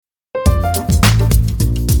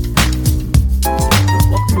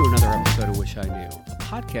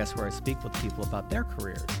podcast where I speak with people about their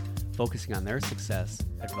careers, focusing on their success,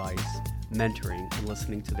 advice, mentoring, and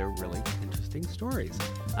listening to their really interesting stories.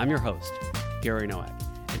 I'm your host, Gary Nowak,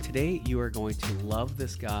 and today you are going to love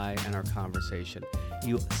this guy and our conversation.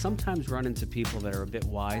 You sometimes run into people that are a bit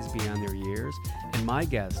wise beyond their years, and my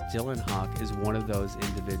guest, Dylan Hawk, is one of those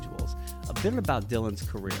individuals. A bit about Dylan's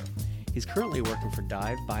career. He's currently working for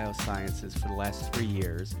Dive Biosciences for the last 3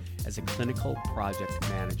 years as a clinical project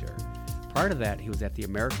manager. Prior to that, he was at the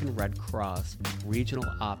American Red Cross Regional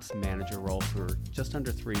Ops Manager role for just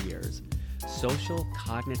under 3 years, Social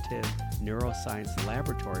Cognitive Neuroscience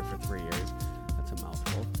Laboratory for 3 years, that's a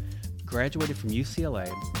mouthful, graduated from UCLA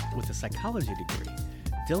with a psychology degree.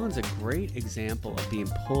 Dylan's a great example of being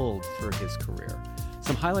pulled through his career.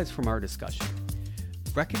 Some highlights from our discussion.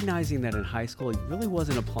 Recognizing that in high school he really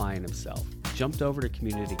wasn't applying himself, jumped over to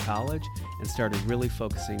community college and started really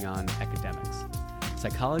focusing on academics.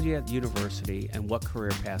 Psychology at university and what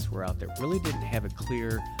career paths were out there really didn't have a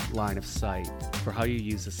clear line of sight for how you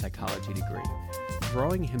use a psychology degree.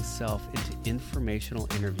 Throwing himself into informational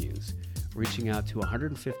interviews, reaching out to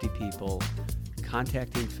 150 people,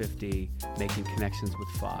 contacting 50, making connections with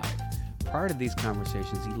 5. Prior to these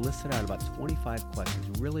conversations, he listed out about 25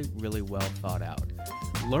 questions, really well thought out.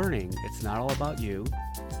 Learning, it's not all about you.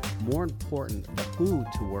 More important, the who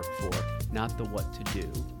to work for, not the what to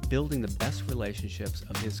do. Building the best relationships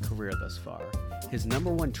of his career thus far. His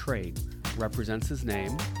number one trait represents his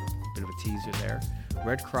name, bit of a teaser there,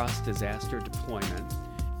 Red Cross disaster deployment,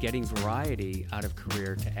 getting variety out of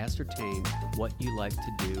career to ascertain what you like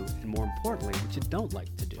to do, and more importantly, what you don't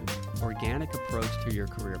like to do. Organic approach to your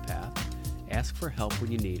career path, ask for help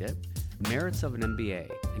when you need it, merits of an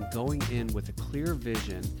MBA, and going in with a clear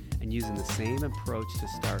vision and using the same approach to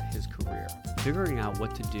start his career. Figuring out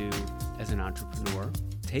what to do as an entrepreneur,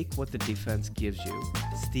 take what the defense gives you,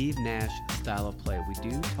 Steve Nash style of play. We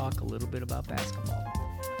do talk a little bit about basketball.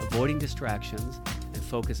 Avoiding distractions and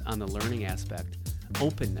focus on the learning aspect.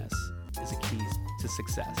 Openness is a key to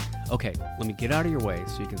success. Okay, let me get out of your way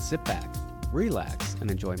so you can sit back, relax,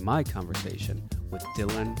 and enjoy my conversation with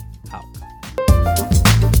Dylan Hawk.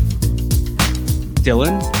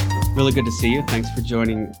 Dylan, really good to see you. Thanks for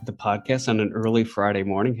joining the podcast on an early Friday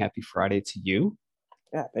morning. Happy Friday to you.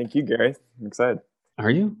 Yeah, thank you, Gary. I'm excited. Are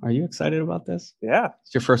you? Are you excited about this? Yeah.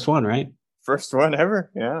 It's your first one, right? First one ever.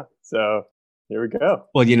 Yeah. So here we go.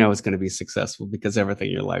 Well, you know it's going to be successful because everything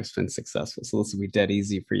in your life's been successful. So this will be dead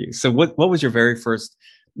easy for you. So what was your very first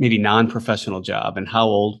maybe non-professional job and how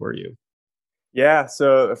old were you? Yeah.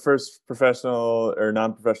 So the first professional or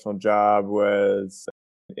non-professional job was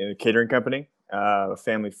in a catering company. A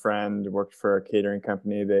family friend worked for a catering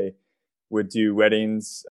company. They would do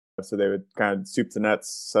weddings. So they would kind of soup to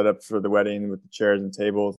nuts, set up for the wedding with the chairs and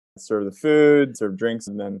tables, serve the food, serve drinks,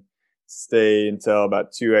 and then stay until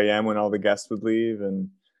about 2 a.m. when all the guests would leave and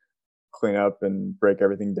clean up and break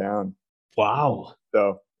everything down. Wow.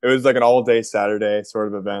 So it was like an all-day Saturday sort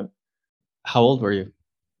of event. How old were you?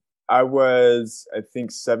 I was, I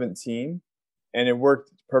think, 17, and it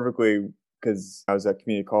worked perfectly because I was at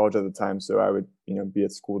community college at the time. So I would, be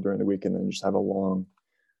at school during the week and then just have a long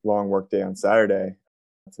work day on Saturday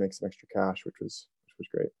to make some extra cash, which was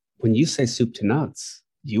great. When you say soup to nuts,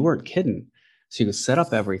 you weren't kidding. So you could set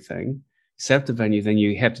up everything, set up the venue, then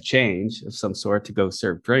you have to change of some sort to go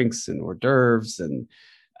serve drinks and hors d'oeuvres. And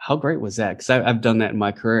how great was that? Because I've done that in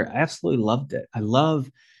my career. I absolutely loved it. I love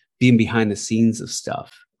being behind the scenes of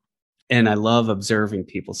stuff. And I love observing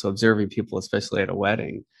people. So observing people, especially at a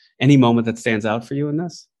wedding. Any moment that stands out for you in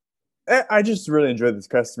this? I just really enjoyed this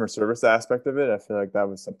customer service aspect of it. I feel like that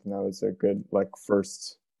was something that was a good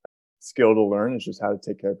first skill to learn, is just how to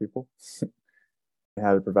take care of people and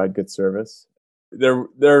how to provide good service. There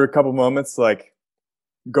are a couple moments like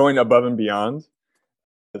going above and beyond.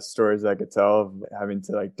 The stories I could tell of having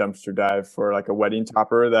to dumpster dive for a wedding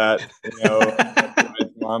topper that my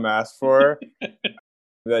mom asked for.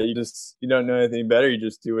 That you don't know anything better. You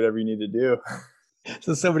just do whatever you need to do.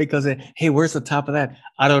 So somebody goes in, hey, where's the top of that?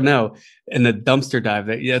 I don't know. And the dumpster dive,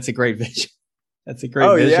 that's a great visual. That's a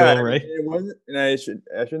great visual, right? It wasn't, and I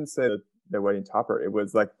shouldn't say the wedding topper. It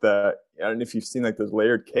was I don't know if you've seen those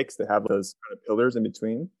layered cakes that have those kind of pillars in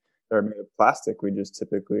between that are made of plastic. We just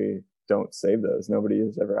typically don't save those. Nobody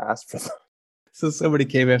has ever asked for them. So somebody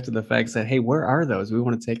came after the fact and said, hey, where are those? We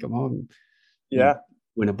want to take them home. Yeah.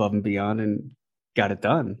 Went above and beyond and got it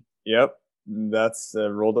done. Yep. That's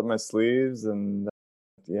rolled up my sleeves and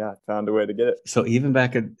found a way to get it. So even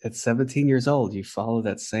back at 17 years old, you follow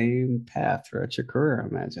that same path throughout your career, I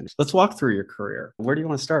imagine. Let's walk through your career. Where do you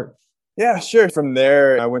want to start? Yeah, sure. From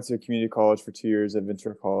there, I went to community college for 2 years at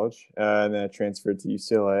Ventura College, and then I transferred to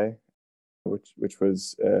UCLA. which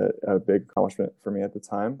was a big accomplishment for me at the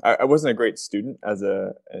time. I wasn't a great student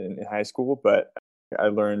in high school, but I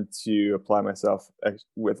learned to apply myself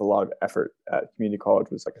with a lot of effort at community college.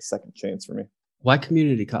 Was like a second chance for me. Why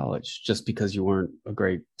community college? Just because you weren't a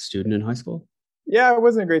great student in high school? Yeah, I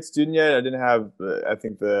wasn't a great student yet. I didn't have, I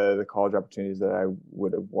think, the college opportunities that I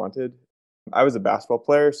would have wanted. I was a basketball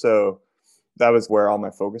player, so that was where all my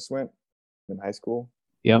focus went in high school.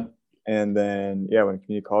 Yep. And then, yeah, when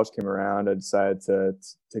community college came around, I decided to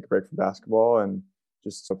take a break from basketball and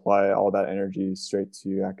just apply all that energy straight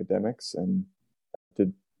to academics, and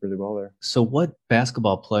did really well there. So what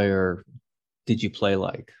basketball player did you play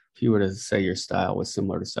like? If you were to say your style was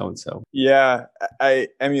similar to so-and-so. Yeah, I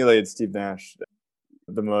emulated Steve Nash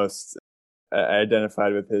the most. I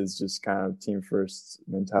identified with his just kind of team first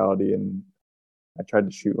mentality, and I tried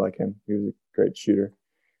to shoot like him. He was a great shooter,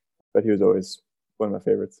 but he was always one of my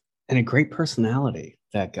favorites. And a great personality,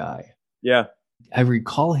 that guy. Yeah. I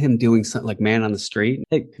recall him doing something like Man on the Street.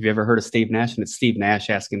 Hey, have you ever heard of Steve Nash? And it's Steve Nash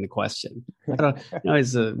asking the question. I don't,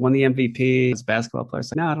 he's won the MVP, he's a basketball player.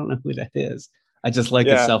 So, no, I don't know who that is. I just like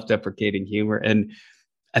his self-deprecating humor. And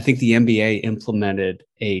I think the NBA implemented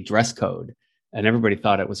a dress code, and everybody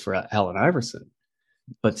thought it was for Allen Iverson.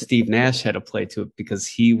 But Steve Nash had to play to it because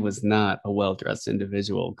he was not a well-dressed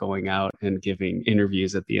individual going out and giving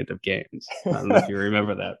interviews at the end of games. I don't know if you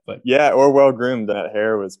remember that, but yeah, or well-groomed. That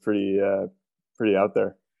hair was pretty out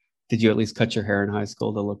there. Did you at least cut your hair in high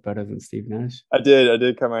school to look better than Steve Nash? I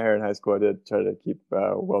did cut my hair in high school. I did try to keep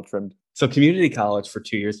well-trimmed. So community college for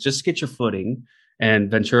 2 years, just to get your footing,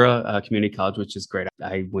 and Ventura Community College, which is great.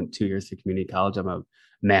 I went 2 years to community college. I'm a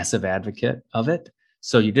massive advocate of it.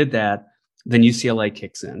 So you did that. Then UCLA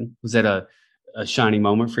kicks in. Was that a shining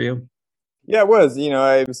moment for you? Yeah, it was.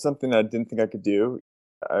 It was something that I didn't think I could do.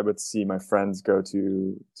 I would see my friends go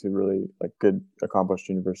to really like good, accomplished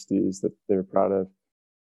universities that they were proud of,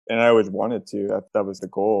 and I always wanted to. That was the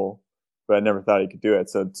goal, but I never thought I could do it.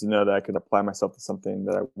 So to know that I could apply myself to something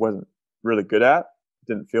that I wasn't really good at,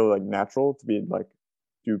 didn't feel like natural to be like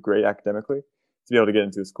do great academically, to be able to get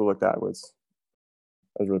into a school like that I was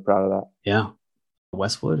really proud of that. Yeah.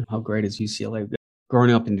 Westwood, how great is UCLA?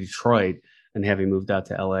 Growing up in Detroit and having moved out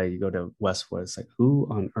to LA, you go to Westwood. It's like, who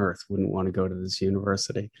on earth wouldn't want to go to this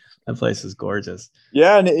university? That place is gorgeous.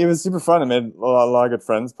 Yeah, and it was super fun. I made a lot of good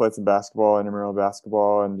friends, played some basketball, intramural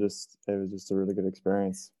basketball, and it was just a really good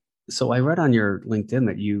experience. So I read on your LinkedIn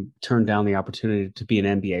that you turned down the opportunity to be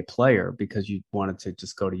an NBA player because you wanted to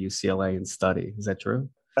just go to UCLA and study. Is that true?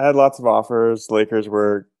 I had lots of offers. Lakers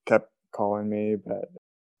kept calling me, but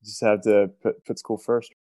just had to put school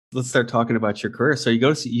first. Let's start talking about your career. So you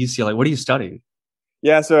go to UCLA. What are you studying?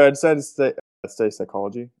 Yeah, so I decided to study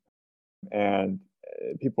psychology. And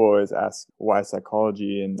people always ask why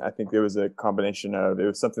psychology. And I think there was a combination of, it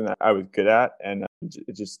was something that I was good at. And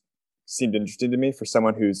it just seemed interesting to me for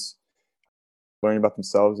someone who's learning about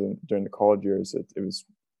themselves. And during the college years, it was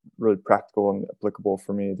really practical and applicable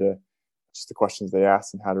for me to just the questions they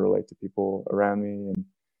asked and how to relate to people around me. And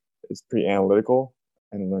it's pretty analytical,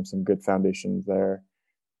 and learned some good foundations there.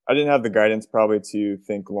 I didn't have the guidance probably to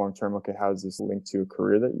think long term, okay, how does this link to a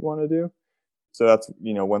career that you want to do? So that's,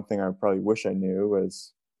 one thing I probably wish I knew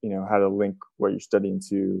was, how to link what you're studying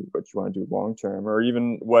to what you want to do long term, or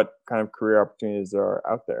even what kind of career opportunities there are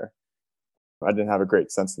out there. I didn't have a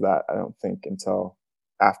great sense of that, I don't think, until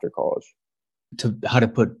after college. How to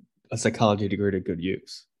put a psychology degree to good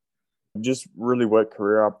use? Just really what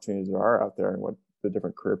career opportunities there are out there and what the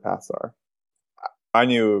different career paths are. I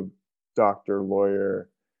knew doctor, lawyer,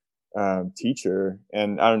 teacher,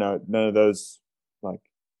 and I don't know, none of those like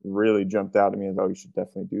really jumped out at me as, oh, you should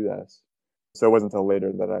definitely do this. So it wasn't until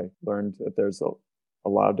later that I learned that there's a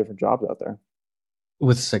lot of different jobs out there.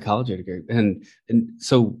 With a psychology degree. And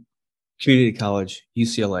so community college,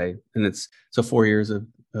 UCLA, and it's 4 years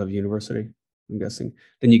of university, I'm guessing.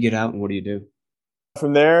 Then you get out, and what do you do?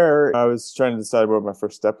 From there, I was trying to decide what my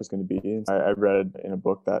first step was going to be. I read in a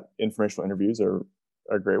book that informational interviews are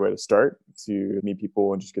a great way to start, to meet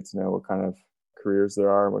people and just get to know what kind of careers there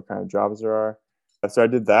are, what kind of jobs there are. So I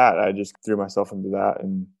did that. I just threw myself into that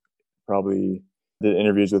and probably did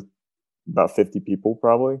interviews with about 50 people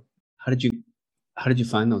probably. How did you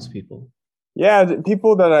find those people? Yeah,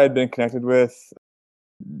 people that I had been connected with.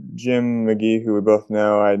 Jim McGee, who we both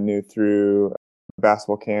know, I knew through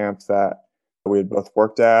basketball camp that we had both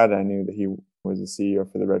worked at. I knew that he was the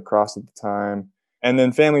CEO for the Red Cross at the time. And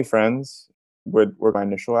then family, friends were my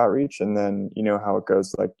initial outreach. And then you know how it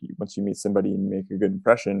goes. Like once you meet somebody and make a good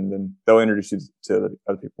impression, then they'll introduce you to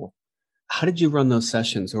other people. How did you run those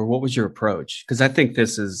sessions, or what was your approach? Because I think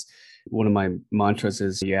this is one of my mantras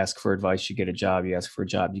is you ask for advice, you get a job. You ask for a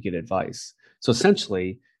job, you get advice. So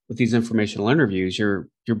essentially, with these informational interviews, you're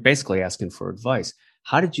basically asking for advice.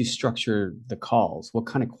 How did you structure the calls? What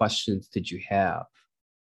kind of questions did you have?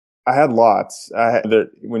 I had lots.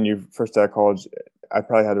 When you first started college, I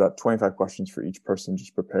probably had about 25 questions for each person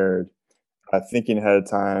just prepared. Thinking ahead of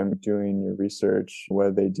time, doing your research, what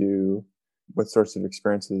do they do, what sorts of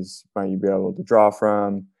experiences might you be able to draw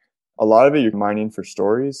from. A lot of it, you're mining for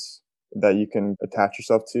stories that you can attach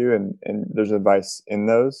yourself to, and there's advice in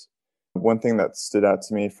those. One thing that stood out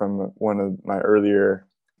to me from one of my earlier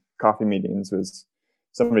coffee meetings was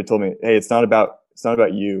somebody told me, "Hey, it's not about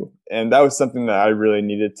you," and that was something that I really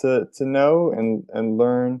needed to know and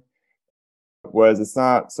learn. Was it's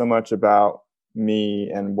not so much about me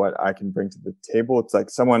and what I can bring to the table. It's like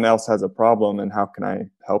someone else has a problem, and how can I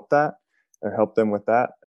help that or help them with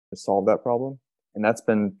that to solve that problem? And that's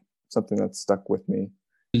been something that's stuck with me.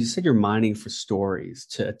 You said you're mining for stories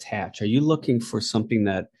to attach. Are you looking for something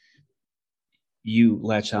that you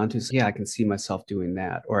latch onto? So, yeah, I can see myself doing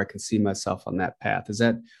that, or I can see myself on that path.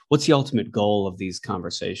 What's the ultimate goal of these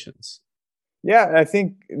conversations? Yeah, I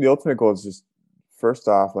think the ultimate goal is just first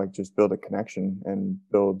off, like just build a connection and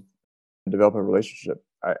develop a relationship.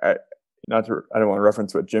 I don't want to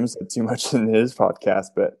reference what Jim said too much in his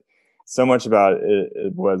podcast, but so much about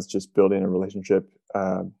it was just building a relationship,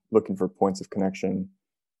 looking for points of connection,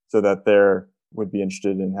 so that they would be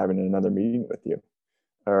interested in having another meeting with you,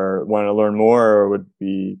 or want to learn more, or would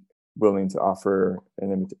be willing to offer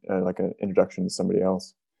like an introduction to somebody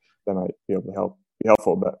else that might be able to be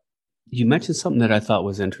helpful. But You mentioned something that I thought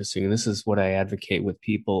was interesting, and this is what I advocate with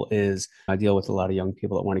people is I deal with a lot of young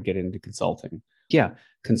people that want to get into consulting. Yeah,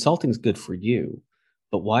 consulting is good for you,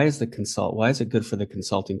 but why is it good for the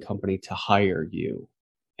consulting company to hire you?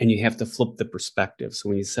 And you have to flip the perspective. So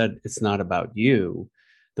when you said it's not about you,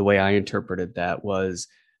 the way I interpreted that was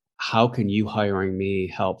how can you hiring me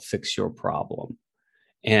help fix your problem?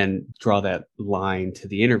 And draw that line to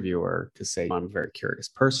the interviewer to say, I'm a very curious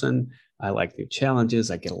person. I like new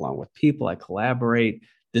challenges. I get along with people. I collaborate.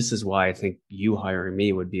 This is why I think you hiring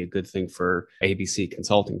me would be a good thing for ABC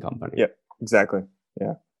Consulting Company. yeah, exactly.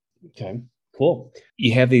 Yeah. Okay, cool.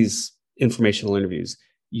 You have these informational interviews.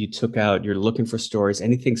 You're looking for stories.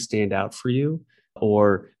 Anything stand out for you?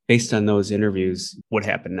 Or based on those interviews, what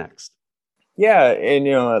happened next? Yeah,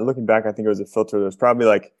 and looking back, I think it was a filter. There's probably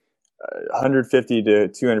like 150 to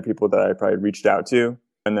 200 people that I probably reached out to,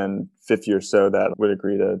 and then 50 or so that would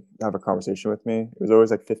agree to have a conversation with me. It was always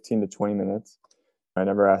like 15 to 20 minutes. I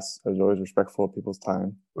never asked. I was always respectful of people's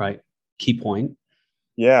time. Right. Key point.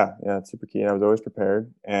 Yeah, it's super key. And I was always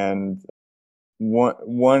prepared. And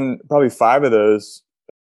one probably five of those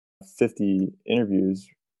 50 interviews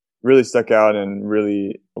really stuck out and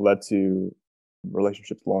really led to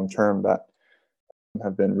relationships long term that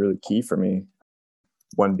have been really key for me.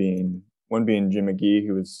 One being Jim McGee,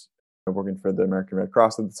 who was working for the American Red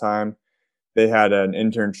Cross at the time. They had an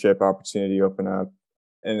internship opportunity open up,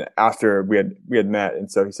 and after we had met,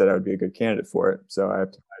 and so he said I would be a good candidate for it. So I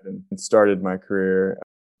applied and started my career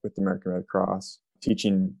with the American Red Cross,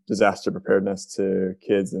 teaching disaster preparedness to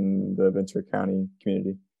kids in the Ventura County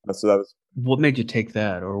community. So that was. What made you take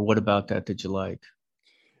that, or what about that did you like?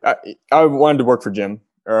 I wanted to work for Jim,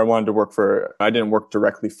 or I wanted to work for. I didn't work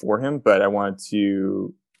directly for him, but I wanted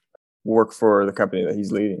to work for the company that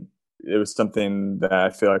he's leading. It was something that I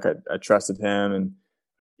feel like I trusted him, and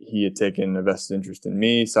he had taken a vested interest in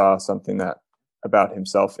me, saw something that about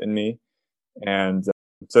himself in me, and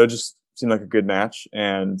so it just seemed like a good match.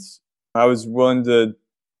 And I was willing to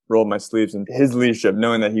roll my sleeves in his leadership,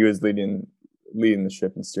 knowing that he was leading the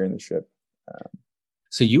ship and steering the ship.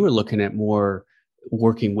 So you were looking at more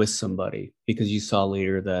working with somebody because you saw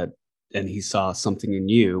later that, and he saw something in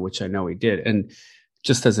you, which I know he did. And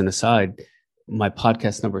just as an aside, my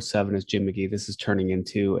podcast number 7 is Jim McGee. This is turning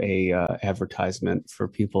into a advertisement for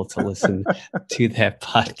people to listen to that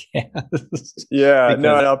podcast. Yeah,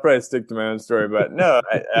 no, I'll probably stick to my own story, but no,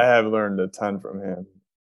 I have learned a ton from him.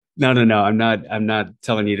 No. I'm not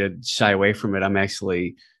telling you to shy away from it. I'm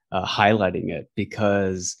actually highlighting it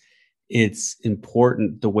because it's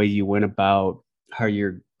important the way you went about how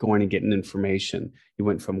you're going to get an information. You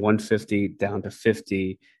went from 150 down to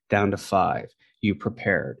 50, down to 5. You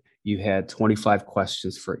prepared. You had 25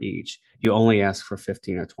 questions for each. You only asked for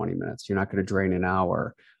 15 or 20 minutes. You're not going to drain an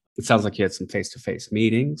hour. It sounds like you had some face-to-face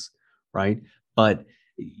meetings, right? But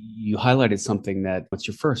you highlighted something that it's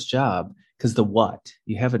your first job because the what,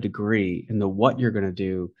 you have a degree, and the what you're going to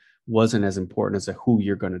do wasn't as important as the who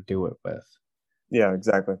you're going to do it with. Yeah,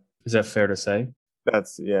 exactly. Is that fair to say?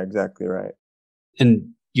 That's exactly right. And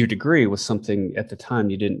your degree was something at the time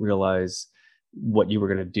you didn't realize what you were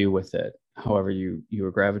going to do with it. however you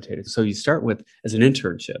were gravitated. So you start with as an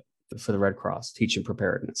internship for the Red Cross, teaching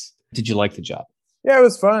preparedness. Did you like the job? Yeah, it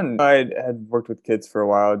was fun. I had worked with kids for a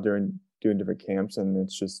while during doing different camps, and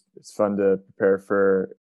it's fun to prepare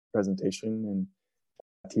for presentation and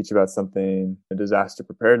teach about something, disaster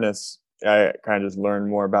preparedness. I kind of just learned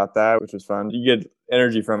more about that, which was fun. You get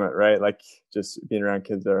energy from it, right? Like just being around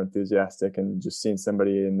kids that are enthusiastic and just seeing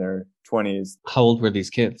somebody in their 20s. How old were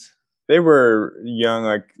these kids? They were young,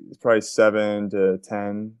 like probably 7 to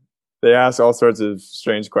 10. They ask all sorts of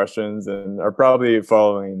strange questions and are probably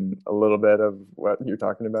following a little bit of what you're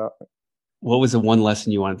talking about. What was the one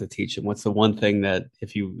lesson you wanted to teach them? What's the one thing that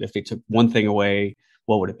if they took one thing away,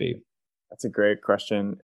 what would it be? That's a great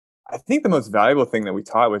question. I think the most valuable thing that we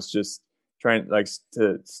taught was just trying like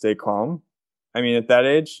to stay calm. I mean, at that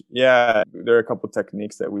age, yeah, there are a couple of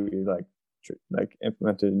techniques that we like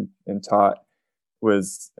implemented and taught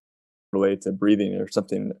was related to breathing or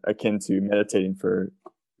something akin to meditating for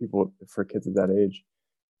kids at that age.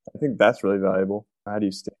 I think that's really valuable. How do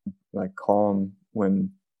you stay like calm when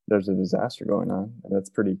there's a disaster going on? And that's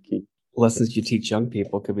pretty key. Lessons you teach young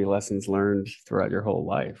people could be lessons learned throughout your whole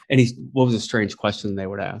life. What was a strange question they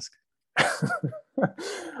would ask?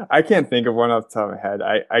 I can't think of one off the top of my head.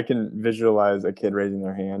 I can visualize a kid raising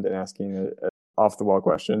their hand and asking an off the wall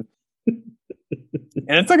question.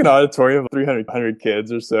 And it's like an auditorium of 300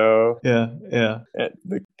 kids or so. Yeah. And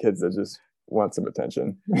the kids that just want some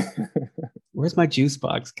attention. Where's my juice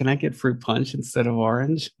box? Can I get fruit punch instead of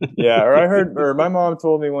orange? Yeah, or my mom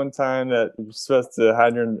told me one time that you're supposed to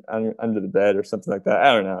hide under the bed or something like that.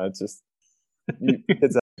 I don't know. It's just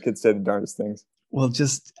kids say the darndest things. Well,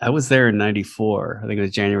 I was there in 94. I think it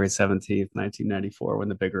was January 17th, 1994, when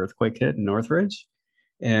the big earthquake hit in Northridge.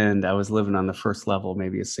 And I was living on the first level,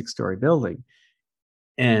 maybe a 6-story building.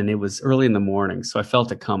 And it was early in the morning, so I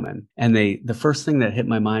felt it coming. And the first thing that hit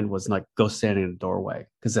my mind was like, go stand in a doorway,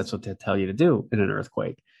 because that's what they tell you to do in an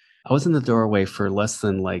earthquake. I was in the doorway for less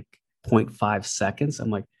than like 0.5 seconds. I'm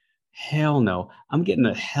like, hell no, I'm getting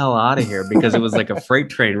the hell out of here, because it was like a freight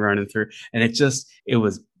train running through, and it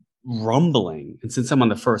was rumbling. And since I'm on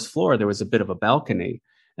the first floor, there was a bit of a balcony,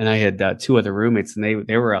 and I had 2 other roommates, and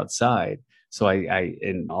they were outside. So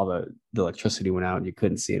and all the electricity went out and you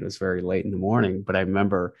couldn't see it. It was very late in the morning, but I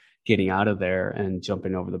remember getting out of there and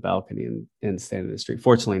jumping over the balcony and standing in the street.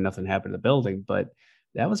 Fortunately, nothing happened to the building, but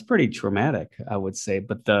that was pretty traumatic, I would say.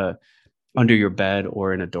 But the under your bed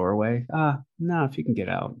or in a doorway, no, if you can get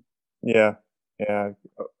out. Yeah.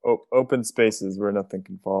 Open spaces where nothing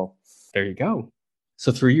can fall. There you go.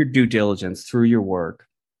 So through your due diligence, through your work,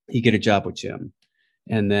 you get a job with Jim,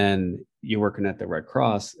 and then you're working at the Red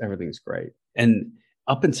Cross. Everything's great. And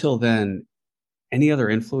up until then, any other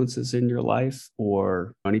influences in your life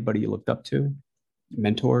or anybody you looked up to,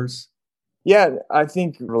 mentors? Yeah, I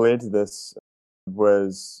think related to this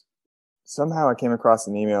was somehow I came across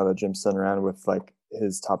an email that Jim sent around with like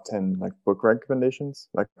his top 10 like book recommendations,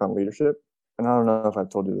 like on leadership. And I don't know if I've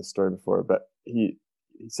told you this story before, but he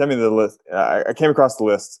sent me the list. I came across the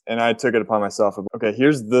list and I took it upon myself. Okay,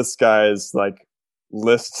 here's this guy's like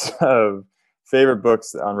list of favorite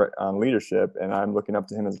books on leadership, and I'm looking up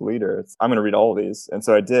to him as a leader. I'm going to read all of these. And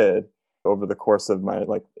so I did over the course of my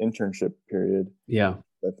like internship period. Yeah.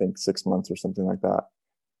 I think 6 months or something like that.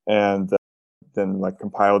 And then like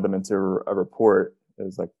compiled them into a report. It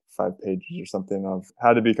was like 5 pages or something of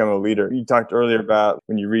how to become a leader. You talked earlier about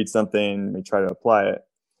when you read something, you try to apply it.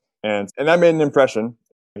 And that made an impression.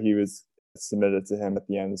 He was submitted to him at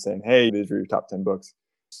the end saying, hey, these are your top 10 books.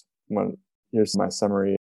 Here's my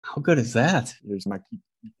summary. How good is that? Here's my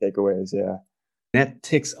key takeaways. Yeah. That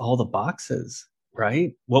ticks all the boxes,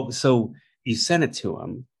 right? So you sent it to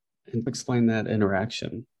him, and explain that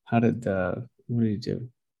interaction. What did you do?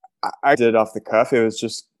 I did it off the cuff. It was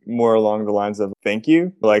just more along the lines of thank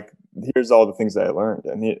you. Like, here's all the things that I learned.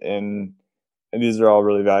 And these are all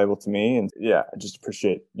really valuable to me. And yeah, I just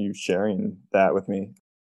appreciate you sharing that with me.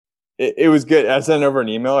 It was good. I sent over an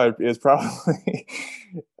email. It was probably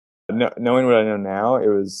knowing what I know now, it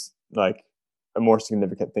was like a more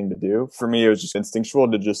significant thing to do. For me, it was just instinctual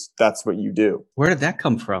to just, that's what you do. Where did that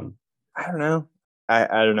come from? I don't know.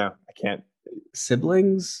 I don't know. I can't.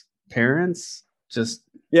 Siblings, parents, just.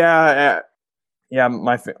 Yeah.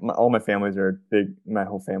 All my families are big. My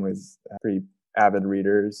whole family's pretty avid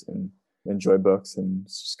readers and enjoy books. And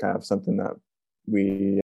it's just kind of something that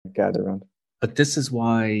we gather around. But this is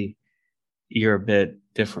why you're a bit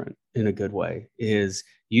different in a good way, is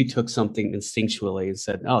you took something instinctually and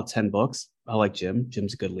said, 10 books. I like Jim.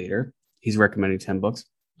 Jim's a good leader. He's recommending 10 books.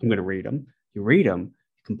 I'm going to read them. You read them,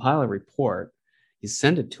 you compile a report, you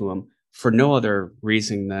send it to him for no other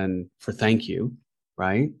reason than for thank you,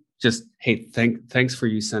 right? just, hey, thanks for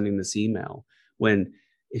you sending this email. When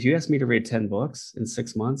if you asked me to read 10 books in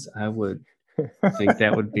 6 months, I would think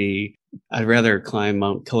that would be, I'd rather climb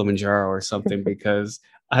Mount Kilimanjaro or something because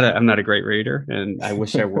I'm not a great reader and I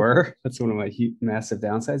wish I were. That's one of my massive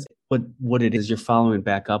downsides. But what it is, you're following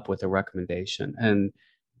back up with a recommendation. And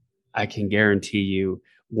I can guarantee you,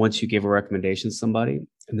 once you give a recommendation to somebody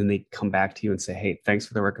and then they come back to you and say, hey, thanks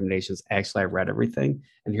for the recommendations. Actually, I read everything.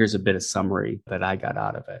 And here's a bit of summary that I got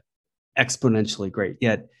out of it. Exponentially great.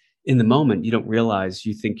 Yet in the moment, you don't realize,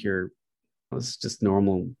 you think it's just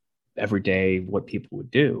normal, everyday, what people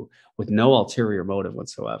would do with no ulterior motive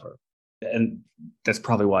whatsoever. And that's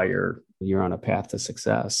probably why you're on a path to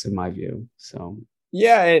success, in my view. So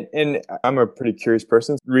yeah, and I'm a pretty curious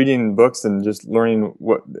person. Reading books and just learning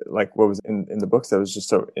what was in the books, that was just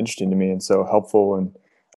so interesting to me and so helpful.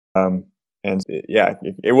 And yeah,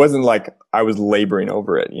 it wasn't like I was laboring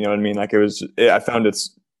over it. You know what I mean? Like I found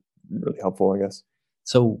it's really helpful, I guess.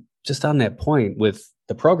 So just on that point, with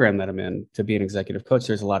the program that I'm in to be an executive coach,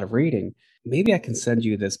 there's a lot of reading. Maybe I can send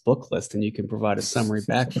you this book list and you can provide a summary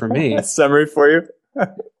back for me. A summary for you.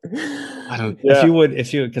 I don't. Yeah.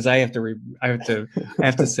 If you, because I have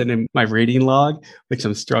to send in my reading log, which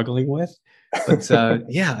I'm struggling with. But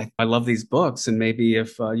yeah, I love these books, and maybe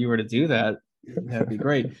if you were to do that, that'd be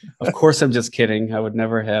great. Of course, I'm just kidding. I would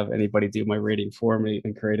never have anybody do my reading for me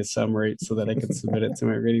and create a summary so that I could submit it to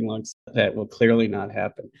my reading logs. That will clearly not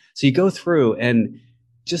happen. So you go through, and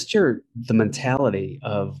just the mentality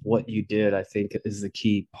of what you did, I think, is the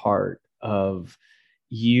key part of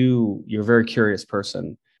you. You're a very curious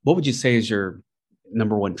person. What would you say is your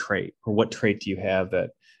number one trait, or what trait do you have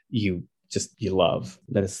that you love,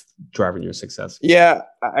 that is driving your success? Yeah,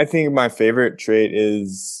 I think my favorite trait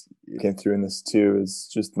is, you came through in this too, is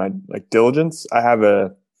just my diligence. I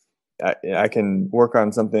can work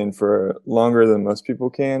on something for longer than most people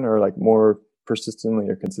can, or more persistently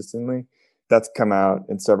or consistently. That's come out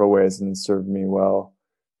in several ways and served me well.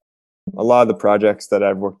 A lot of the projects that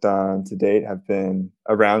I've worked on to date have been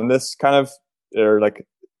around this kind of, or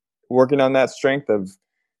working on that strength of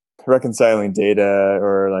reconciling data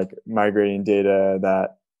or migrating data,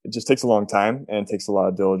 that it just takes a long time and it takes a lot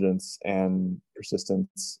of diligence and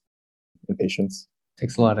persistence and patience.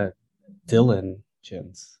 Takes a lot of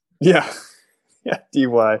diligence. Yeah. Yeah.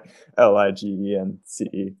 DYLIGENCE.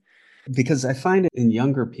 Because I find it in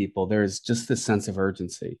younger people, there's just this sense of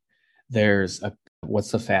urgency. There's what's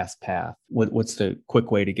the fast path? What's the quick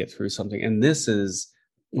way to get through something? And this is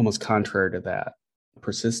almost contrary to that.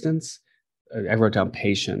 Persistence. I wrote down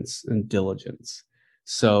patience and diligence.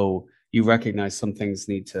 So you recognize some things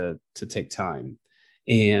need to take time.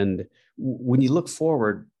 And when you look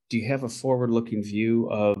forward, do you have a forward-looking view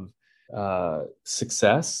of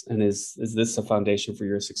success? And is this a foundation for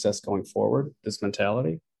your success going forward, this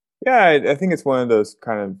mentality? Yeah, I think it's one of those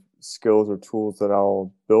kind of skills or tools that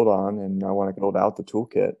I'll build on, and I want to build out the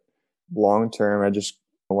toolkit. Long term, I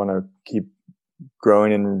want to keep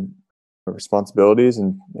growing in responsibilities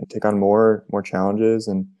and take on more challenges.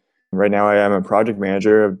 And right now I am a project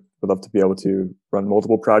manager. I would love to be able to run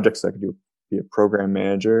multiple projects. I could be a program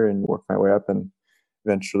manager and work my way up, and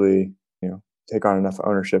eventually, take on enough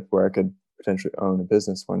ownership where I could potentially own a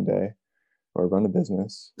business one day, or run a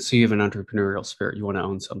business. So you have an entrepreneurial spirit. You want to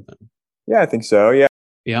own something. Yeah, I think so. Yeah.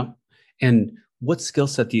 Yeah. And what skill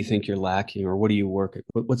set do you think you're lacking, or what do you work at?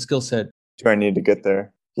 What skill set do I need to get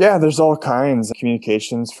there? Yeah, there's all kinds.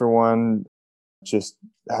 Communications, for one. Just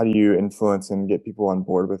how do you influence and get people on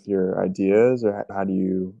board with your ideas, or how do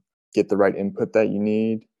you get the right input that you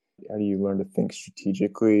need? How do you learn to think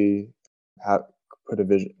strategically? How put a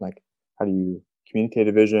vision, how do you communicate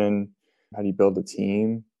a vision? How do you build a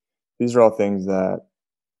team? These are all things that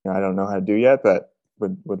I don't know how to do yet, but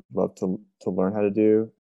would love to learn how to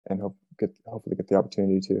do, and hopefully get the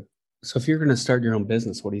opportunity to. So if you're going to start your own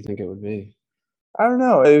business, what do you think it would be? I don't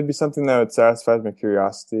know. It would be something that would satisfy my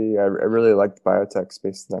curiosity. I really like the biotech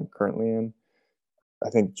space that I'm currently in. I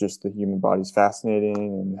think just the human body is fascinating,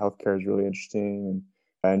 and healthcare is really interesting, and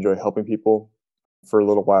I enjoy helping people. For a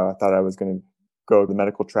little while, I thought I was going to go the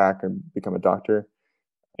medical track and become a doctor.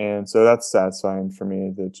 And so that's satisfying for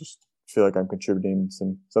me, to just feel like I'm contributing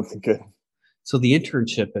something good. So the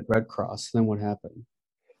internship at Red Cross, then what happened?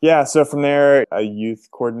 Yeah, so from there, a youth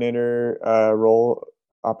coordinator role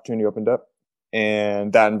opportunity opened up.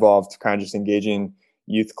 And that involved kind of just engaging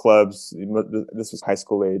youth clubs. This was high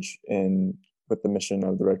school age, and what the mission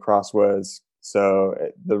of the Red Cross was. So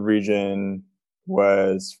the region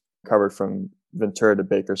was covered from Ventura to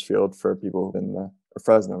Bakersfield for people or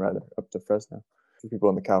Fresno rather, up to Fresno, for people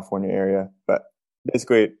in the California area. But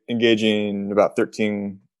basically engaging about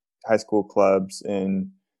 13 high school clubs in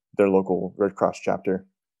their local Red Cross chapter.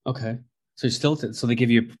 Okay. So you're still, so they give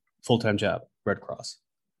you a full-time job, Red Cross.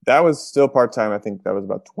 That was still part-time. I think that was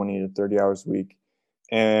about 20 to 30 hours a week.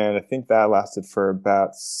 And I think that lasted for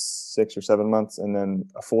about 6 or 7 months. And then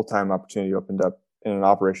a full-time opportunity opened up in an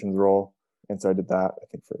operations role. And so I did that, I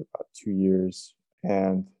think, for about 2 years.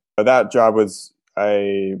 And that job was,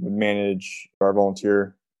 I would manage our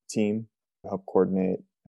volunteer team, help coordinate,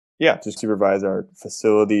 to supervise our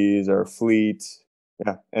facilities, our fleet.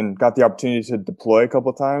 Yeah, and got the opportunity to deploy a couple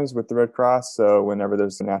of times with the Red Cross. So whenever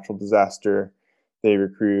there's a natural disaster, they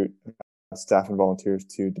recruit staff and volunteers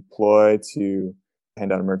to deploy, to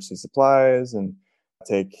hand out emergency supplies and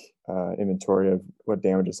take inventory of what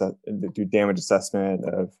do damage assessment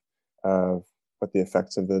of what the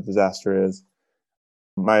effects of the disaster is.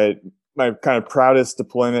 My kind of proudest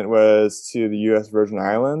deployment was to the U.S. Virgin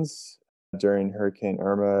Islands during Hurricane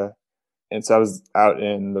Irma. And so I was out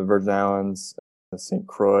in the Virgin Islands, St.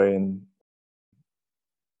 Croix, and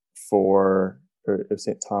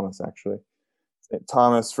St. Thomas, actually. St.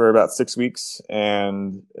 Thomas for about 6 weeks.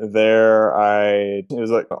 And there it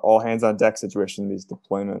was like an all hands on deck situation, these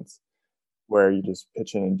deployments, where you just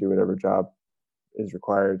pitch in and do whatever job is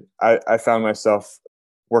required. I found myself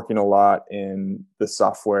working a lot in the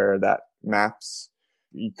software that maps.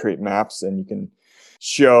 You create maps and you can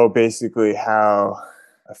show basically how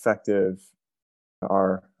effective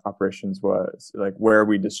our operations was, like where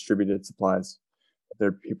we distributed supplies. There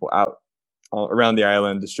are people out all around the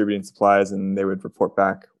island distributing supplies, and they would report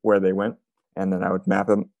back where they went. And then I would map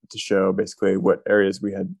them to show basically what areas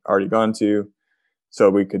we had already gone to, so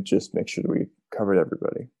we could just make sure that we covered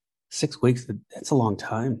everybody. 6 weeks, that's a long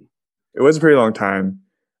time. It was a pretty long time.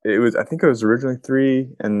 I think it was originally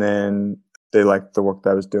 3, and then they liked the work that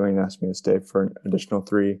I was doing and asked me to stay for an additional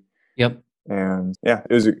 3. Yep. And yeah,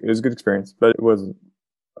 it was a good experience, but it was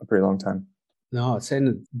a pretty long time. No, it's in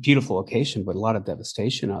a beautiful location, but a lot of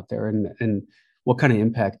devastation out there. And what kind of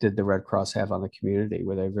impact did the Red Cross have on the community?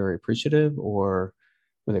 Were they very appreciative, or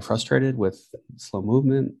were they frustrated with slow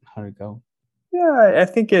movement? How did it go? Yeah, I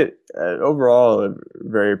think it overall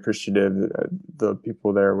very appreciative. The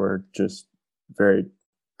people there were just very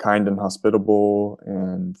kind and hospitable,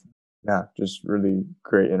 and just really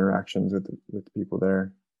great interactions with the people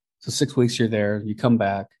there. So 6 weeks you're there, you come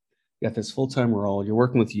back, you got this full-time role, you're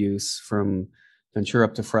working with youth from Ventura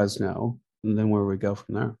up to Fresno, and then where we go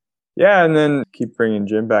from there? Yeah, and then keep bringing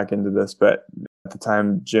Jim back into this, but at the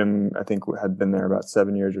time, Jim, I think, had been there about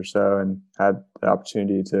 7 years or so and had the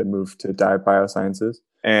opportunity to move to Dive Biosciences.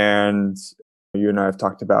 And you and I have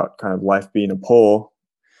talked about kind of life being a pull.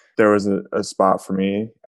 There was a spot for me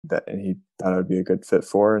and he thought I would be a good fit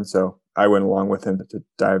for. And so I went along with him to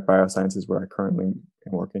Dive Biosciences, where I currently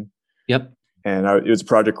am working. Yep. And it was a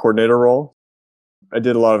project coordinator role. I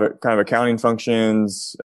did a lot of kind of accounting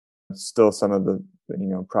functions, still some of the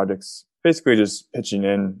projects, basically just pitching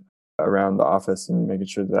in around the office and making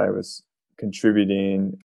sure that I was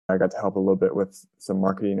contributing. I got to help a little bit with some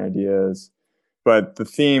marketing ideas. But the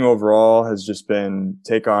theme overall has just been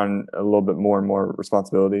take on a little bit more and more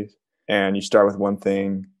responsibilities. And you start with one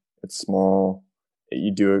thing, it's small,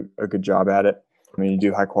 you do a good job at it. I mean, you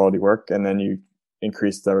do high quality work, and then you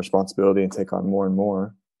increase the responsibility and take on more and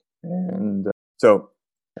more. And so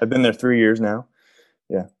I've been there 3 years now.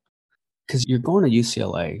 Yeah. Because you're going to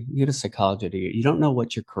UCLA, you get a psychology degree, you don't know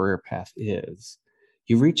what your career path is.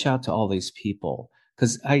 You reach out to all these people,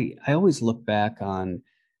 because I always look back on,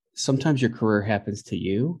 sometimes your career happens to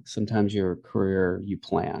you, sometimes your career you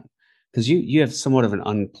plan, because you have somewhat of an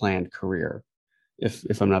unplanned career,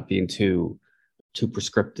 if I'm not being too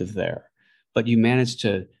prescriptive there. But you managed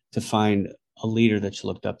to find a leader that you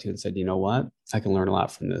looked up to and said, you know what, I can learn a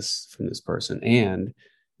lot from this person. And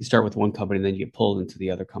you start with one company and then you get pulled into the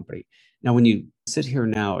other company. Now, when you sit here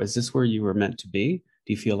now, is this where you were meant to be?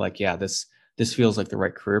 Do you feel like, this feels like the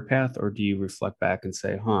right career path? Or do you reflect back and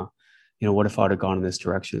say, what if I would have gone in this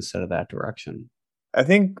direction instead of that direction? I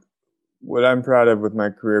think what I'm proud of with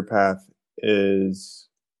my career path is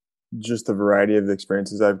just the variety of the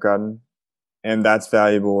experiences I've gotten. And that's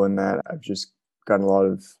valuable in that I've just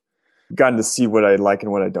gotten to see what I like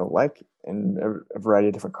and what I don't like in a variety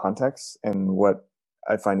of different contexts, and what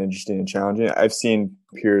I find interesting and challenging. I've seen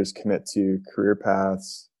peers commit to career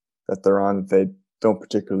paths that they're on that they don't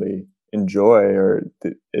particularly enjoy, or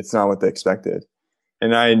it's not what they expected.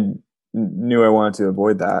 And I knew I wanted to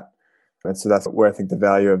avoid that. And so that's where I think the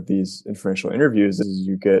value of these informational interviews is,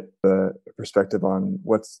 you get the perspective on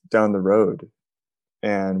what's down the road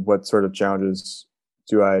and what sort of challenges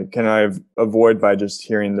can I avoid by just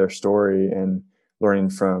hearing their story and learning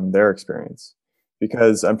from their experience,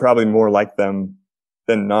 because I'm probably more like them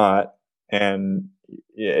than not. And,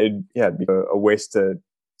 it'd be a waste to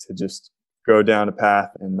just go down a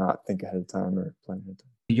path and not think ahead of time or plan ahead of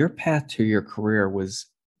time. Your path to your career was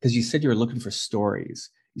because you said you were looking for stories.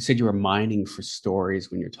 You said you were mining for stories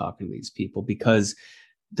when you're talking to these people, because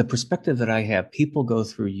the perspective that I have, people go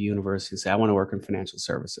through university and say, I want to work in financial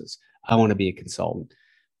services. I want to be a consultant,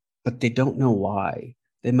 but they don't know why.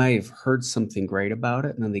 They might have heard something great about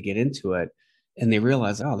it and then they get into it and they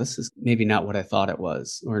realize, oh, this is maybe not what I thought it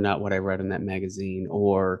was, or not what I read in that magazine,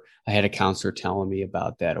 or I had a counselor telling me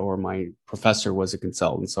about that, or my professor was a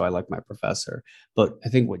consultant, so I like my professor. But I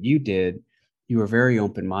think what you did, you were very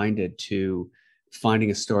open-minded to finding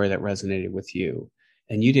a story that resonated with you.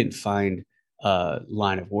 And you didn't find a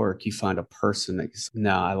line of work, you find a person that,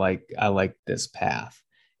 no, I like this path.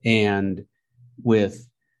 And with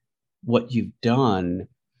what you've done,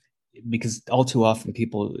 because all too often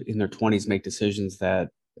people in their 20s make decisions that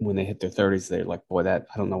when they hit their 30s, they're like, boy, that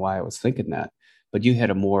I don't know why I was thinking that. But you had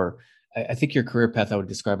a more, I think your career path I would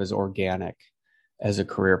describe as organic as a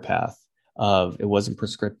career path. Of it wasn't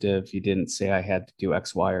prescriptive. You didn't say I had to do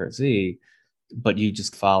X, Y, or Z, but you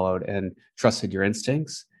just followed and trusted your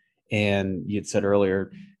instincts. And you'd said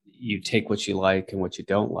earlier, you take what you like and what you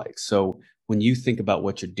don't like. So when you think about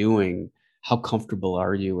what you're doing, how comfortable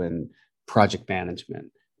are you in project management?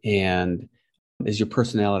 And is your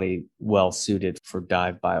personality well suited for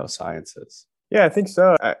dive biosciences? Yeah, I think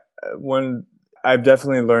so. When I've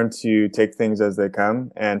definitely learned to take things as they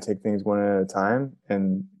come and take things one at a time,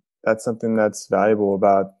 and that's something that's valuable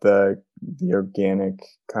about the organic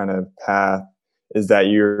kind of path, is that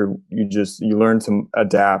you learn to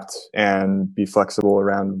adapt and be flexible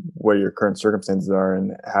around what your current circumstances are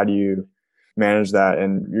and how do you manage that,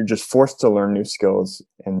 and you're just forced to learn new skills.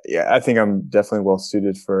 And yeah, I think I'm definitely well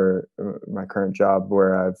suited for my current job,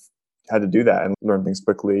 where I've had to do that and learn things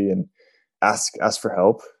quickly and ask for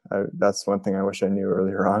help. That's one thing I wish I knew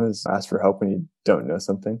earlier on, is ask for help when you don't know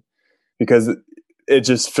something, because it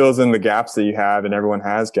just fills in the gaps that you have, and everyone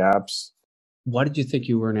has gaps. Why did you think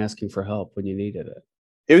you weren't asking for help when you needed it?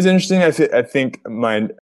 It was interesting. I think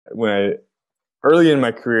early in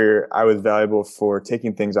my career, I was valuable for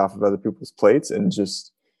taking things off of other people's plates, and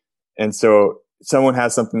so someone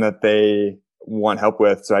has something that they want help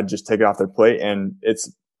with, so I just take it off their plate, and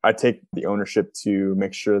I take the ownership to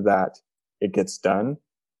make sure that it gets done.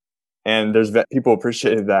 And people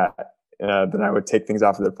appreciated that I would take things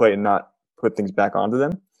off of their plate and not put things back onto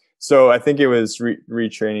them. So I think it was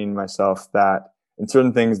retraining myself that in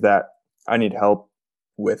certain things that I need help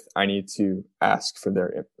with, I need to ask for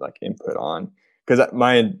their input on, because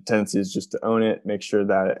my tendency is just to own it, make sure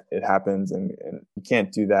that it happens, and you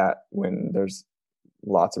can't do that when there's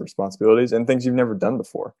lots of responsibilities and things you've never done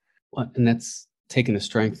before. Well, and that's taking a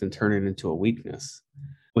strength and turning it into a weakness,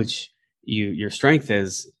 which your strength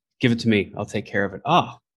is, give it to me, I'll take care of it.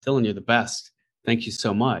 Oh, Dylan, you're the best. Thank you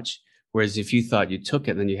so much. Whereas if you thought you took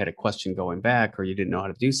it and then you had a question going back, or you didn't know how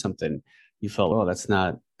to do something, you felt, oh, that's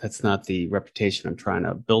not the reputation I'm trying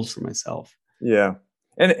to build for myself. Yeah.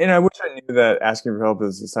 And I wish I knew that asking for help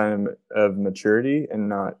is a sign of maturity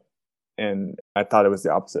and I thought it was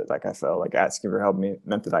the opposite. Like, I felt like asking for help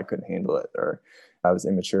meant that I couldn't handle it, or I was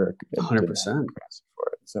immature. 100%.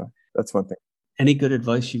 For it. So that's one thing. Any good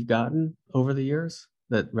advice you've gotten over the years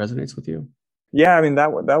that resonates with you? Yeah, I mean,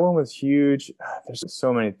 that one was huge. There's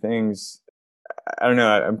so many things. I don't know.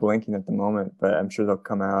 I'm blanking at the moment, but I'm sure they'll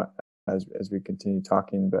come out as we continue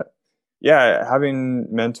talking. But yeah, having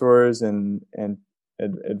mentors and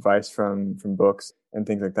advice from books and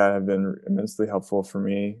things like that have been immensely helpful for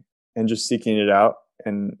me, and just seeking it out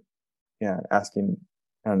and asking,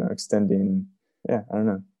 I don't know, extending. Yeah, I don't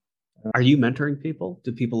know. Are you mentoring people?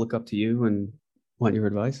 Do people look up to you and want your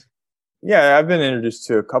advice? Yeah, I've been introduced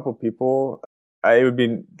to a couple people. It would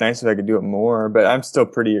be nice if I could do it more, but I'm still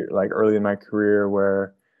pretty early in my career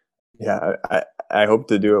where, I hope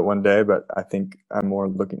to do it one day, but I think I'm more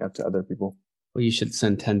looking up to other people. Well, you should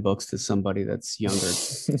send 10 books to somebody that's younger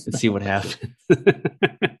and see what happens.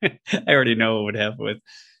 I already know what would happen with,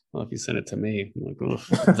 well, if you send it to me, I'm like,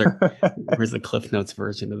 where's the Cliff Notes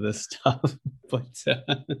version of this stuff? But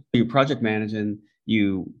you're project managing,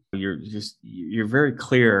 you're very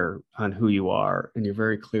clear on who you are, and you're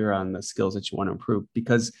very clear on the skills that you want to improve.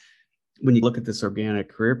 Because when you look at this organic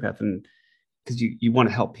career path, and because you want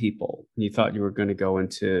to help people, and you thought you were going to go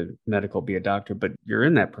into medical, be a doctor, but you're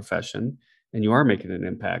in that profession and you are making an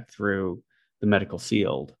impact through the medical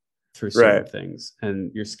field, through certain things,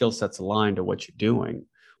 and your skill set's aligned to what you're doing.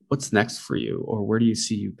 What's next for you, or where do you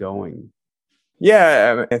see you going?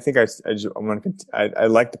 Yeah, I think I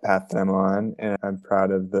like the path that I'm on, and I'm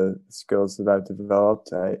proud of the skills that I've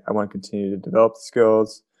developed. I want to continue to develop the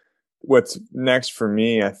skills. What's next for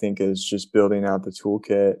me, I think, is just building out the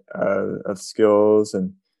toolkit of skills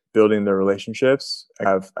and building the relationships. I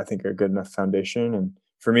have, I think, a good enough foundation. And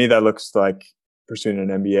for me, that looks like pursuing an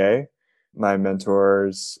MBA. My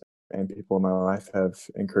mentors and people in my life have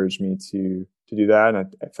encouraged me to do that.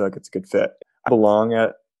 And I feel like it's a good fit. I belong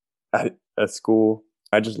at school.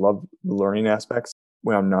 I just love the learning aspects.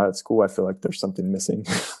 When I'm not at school, I feel like there's something missing.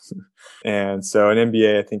 And so an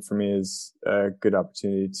MBA, I think for me, is a good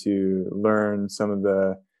opportunity to learn some of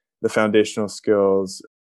the foundational skills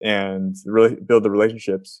and really build the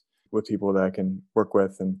relationships with people that I can work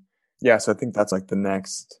with. And yeah, so I think that's like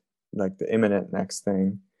the imminent next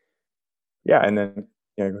thing. Yeah. And then,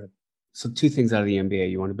 yeah, go ahead. So two things out of the MBA.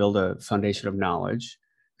 You want to build a foundation of knowledge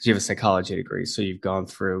because you have a psychology degree. So you've gone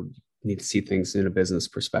through, you need to see things in a business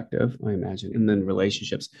perspective, I imagine. And then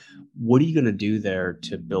relationships. What are you going to do there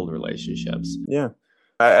to build relationships? Yeah.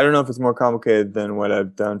 I don't know if it's more complicated than what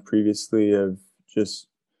I've done previously of just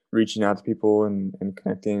reaching out to people and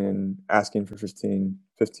connecting and asking for 15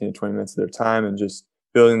 to 20 minutes of their time and just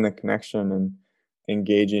building the connection and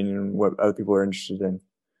engaging in what other people are interested in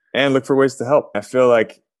and look for ways to help. I feel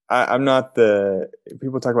like I'm not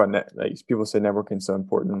people talk about like people say networking is so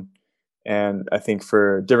important. And I think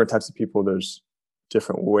for different types of people, there's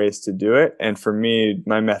different ways to do it. And for me,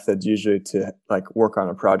 my method's usually to like work on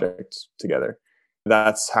a project together.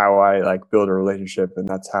 That's how I like build a relationship, and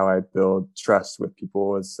that's how I build trust with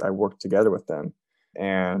people as I work together with them.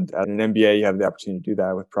 And at an MBA, you have the opportunity to do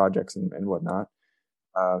that with projects and whatnot.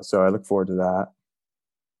 So I look forward to that.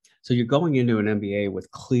 So you're going into an MBA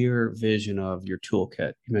with clear vision of your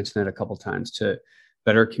toolkit. You mentioned that a couple of times to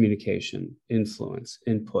better communication, influence,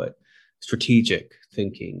 input, strategic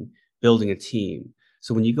thinking, building a team.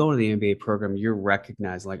 So when you go into the MBA program, you're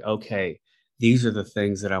recognizing like, okay, these are the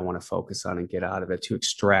things that I want to focus on and get out of it to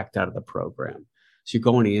extract out of the program. So you're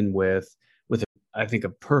going in with I think a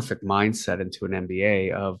perfect mindset into an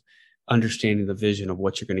MBA of understanding the vision of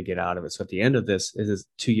what you're going to get out of it. So at the end of this, is it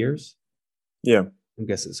 2 years? Yeah. I'm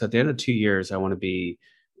guessing. So at the end of 2 years, I want to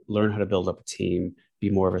learn how to build up a team, be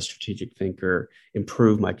more of a strategic thinker,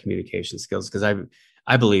 improve my communication skills because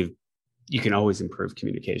I believe you can always improve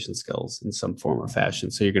communication skills in some form or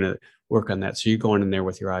fashion. So you're going to work on that. So you're going in there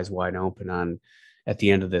with your eyes wide open on at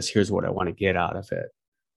the end of this, here's what I want to get out of it.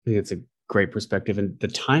 I think it's a great perspective. And the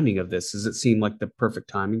timing of this, does it seem like the perfect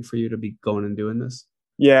timing for you to be going and doing this?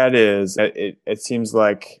 Yeah, it is. It seems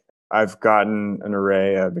like I've gotten an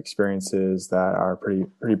array of experiences that are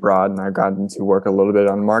pretty broad, and I've gotten to work a little bit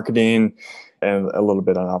on marketing and a little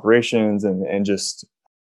bit on operations and just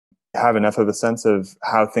have enough of a sense of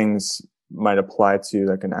how things might apply to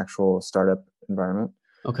like an actual startup environment.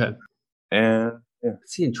 Okay. And yeah.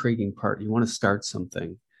 That's the intriguing part. You want to start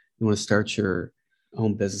something. You want to start your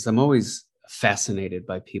own business. I'm always fascinated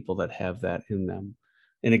by people that have that in them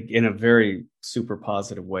in a very super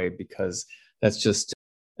positive way because that's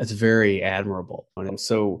very admirable. And I'm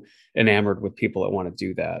so enamored with people that want to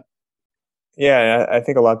do that. Yeah, I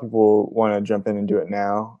think a lot of people want to jump in and do it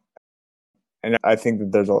now. And I think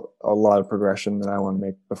that there's a lot of progression that I want to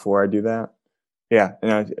make before I do that. Yeah,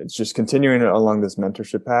 and it's just continuing along this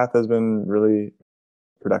mentorship path has been really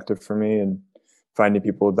productive for me, and finding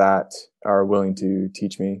people that are willing to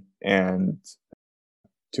teach me and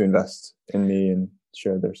to invest in me and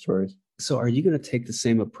share their stories. So are you going to take the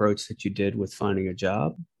same approach that you did with finding a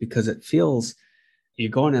job? Because it feels you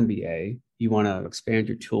go on MBA, you want to expand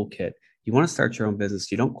your toolkit, you want to start your own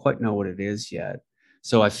business, you don't quite know what it is yet.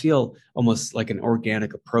 So I feel almost like an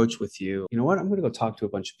organic approach with you. You know what? I'm going to go talk to a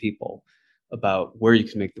bunch of people about where you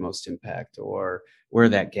can make the most impact or where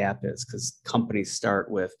that gap is. Because companies start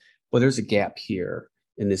with, well, there's a gap here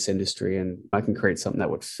in this industry, and I can create something that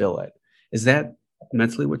would fill it. Is that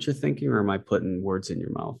mentally what you're thinking, or am I putting words in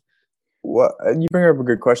your mouth? Well, you bring up a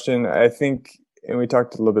good question. I think, and we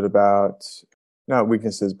talked a little bit about not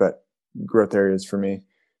weaknesses, but growth areas for me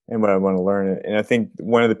and what I want to learn. And I think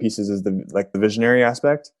one of the pieces is the visionary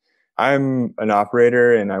aspect. I'm an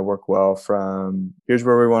operator and I work well from here's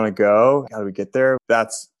where we want to go. How do we get there?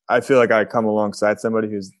 I feel like I come alongside somebody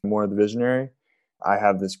who's more the visionary. I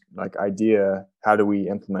have this like idea. How do we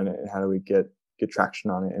implement it and how do we get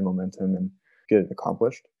traction on it and momentum and get it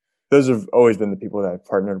accomplished? Those have always been the people that I've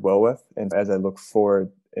partnered well with. And as I look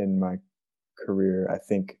forward in my career, I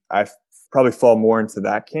think I probably fall more into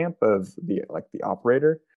that camp of the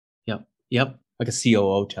operator. Yep. Like a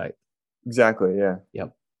COO type. Exactly. Yeah.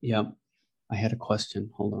 Yep. I had a question.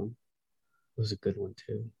 Hold on. It was a good one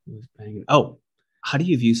too. It was banging. Oh, how do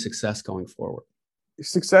you view success going forward?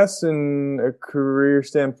 Success in a career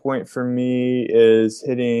standpoint for me is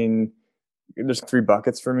there's 3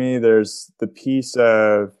 buckets for me. There's the piece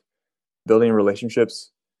of building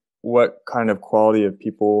relationships. What kind of quality of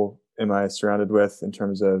people am I surrounded with in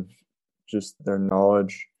terms of just their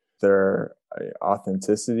knowledge, their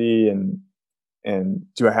authenticity, and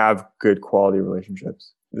do I have good quality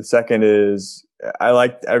relationships? The second is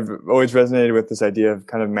I've always resonated with this idea of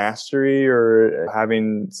kind of mastery or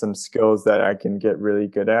having some skills that I can get really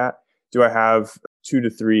good at. Do I have 2 to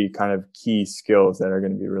 3 kind of key skills that are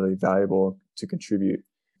going to be really valuable to contribute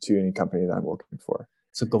to any company that I'm working for?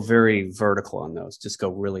 So go very vertical on those. Just go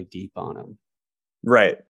really deep on them.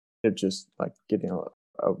 Right. It's just like getting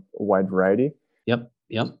a wide variety. Yep.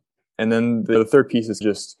 And then the third piece is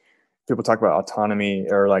just people talk about autonomy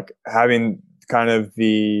or like having gained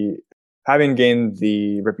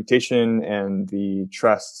the reputation and the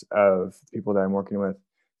trust of the people that I'm working with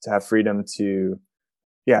to have freedom to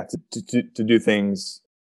do things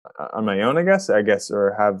on my own, I guess,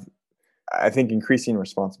 or I think increasing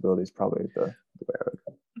responsibility is probably the way I would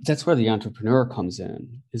go. That's where the entrepreneur comes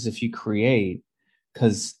in, is if you create,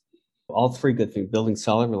 because all 3 good things: building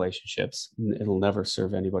solid relationships, it'll never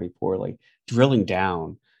serve anybody poorly. Drilling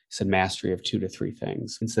down, said mastery of 2 to 3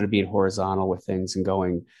 things. Instead of being horizontal with things and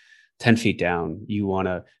going 10 feet down, you want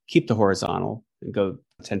to keep the horizontal and go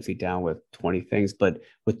 10 feet down with 20 things, but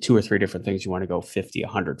with 2 or 3 different things, you want to go 50,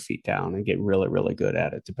 100 feet down and get really, really good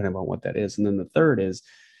at it, depending on what that is. And then the third is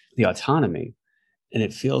the autonomy. And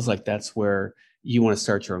it feels like that's where you want to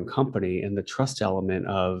start your own company, and the trust element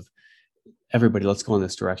of everybody, let's go in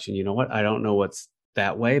this direction. You know what? I don't know what's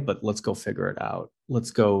that way, but let's go figure it out. Let's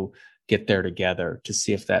go get there together to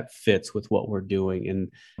see if that fits with what we're doing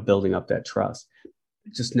and building up that trust.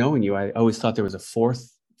 Just knowing you, I always thought there was a fourth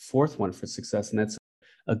one for success, and that's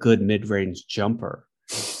a good mid-range jumper.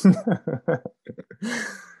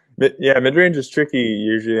 Yeah, mid-range is tricky,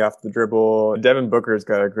 usually off the dribble. Devin Booker's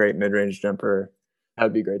got a great mid-range jumper.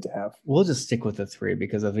 That'd be great to have. We'll just stick with the 3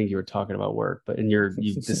 because I think you were talking about work, but you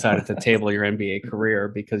decided to table your MBA career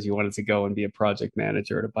because you wanted to go and be a project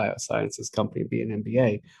manager at a biosciences company and be an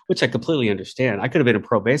MBA, which I completely understand. I could have been a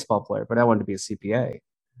pro baseball player, but I wanted to be a CPA.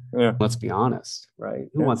 Yeah. Let's be honest, right?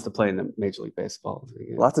 Who wants to play in the Major League Baseball?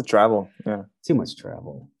 Lots of travel. Yeah. Too much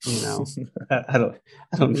travel. I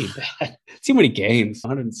don't need that. Too many games,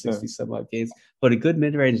 160 some odd games. But a good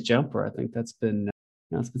mid-range jumper, I think that's been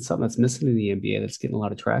something that's missing in the NBA that's getting a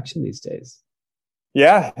lot of traction these days.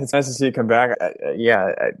 Yeah, it's nice to see it come back.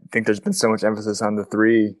 I think there's been so much emphasis on the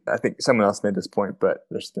 3. I think someone else made this point, but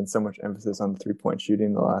there's been so much emphasis on the 3-point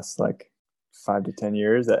shooting the last 5 to 10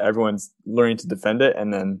 years that everyone's learning to defend it,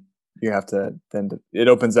 and then you have to it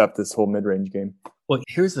opens up this whole mid-range game. Well,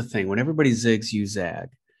 here's the thing: when everybody zigs, you zag.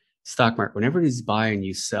 Stock market, when everybody's buying,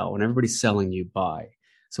 you sell. When everybody's selling, you buy.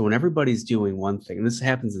 So when everybody's doing one thing, and this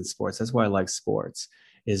happens in sports, that's why I like sports,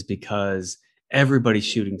 is because everybody's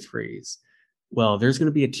shooting threes. Well, there's going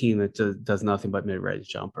to be a team that does nothing but mid-range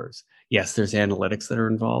jumpers. Yes, there's analytics that are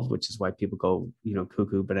involved, which is why people go,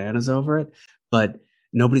 cuckoo bananas over it. But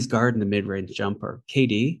nobody's guarding the mid-range jumper.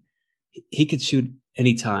 KD, he could shoot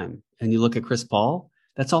anytime. And you look at Chris Paul,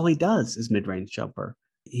 that's all he does is mid-range jumper.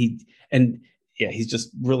 He's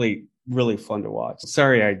just really, really fun to watch.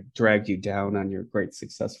 Sorry I dragged you down on your great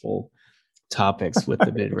successful topics with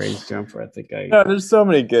the mid-range jumper. I think there's so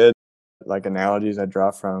many good analogies I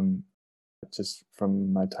draw from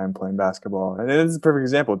my time playing basketball. And this is a perfect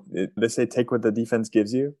example. They say take what the defense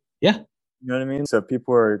gives you. Yeah. You know what I mean? So if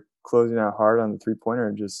people are closing out hard on the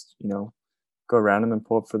 3-pointer, just, go around them and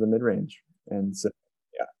pull up for the mid-range. And so,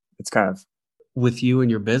 yeah, it's kind of. With you and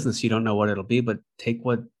your business, you don't know what it'll be, but take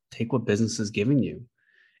what business is giving you.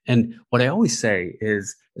 And what I always say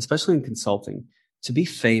is, especially in consulting, to be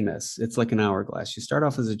famous, it's like an hourglass. You start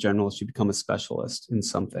off as a generalist, you become a specialist in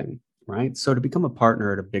something, right? So to become a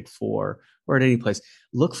partner at a Big Four or at any place,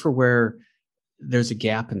 look for where there's a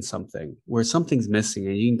gap in something, where something's missing,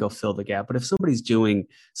 and you can go fill the gap. But if somebody's doing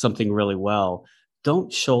something really well,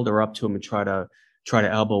 don't shoulder up to them and try to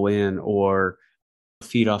elbow in or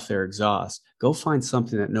feed off their exhaust. Go find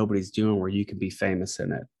something that nobody's doing where you can be famous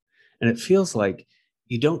in it. And it feels like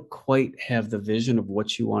you don't quite have the vision of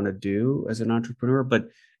what you want to do as an entrepreneur, but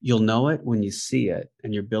you'll know it when you see it,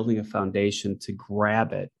 and you're building a foundation to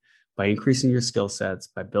grab it by increasing your skill sets,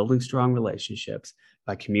 by building strong relationships,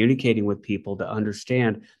 by communicating with people to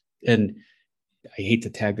understand. And I hate to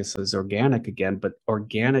tag this as organic again, but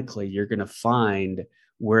organically, you're going to find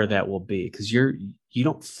where that will be, because you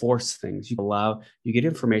don't force things. You get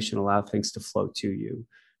information, allow things to flow to you,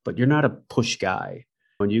 but you're not a push guy.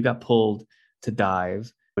 When you got pulled to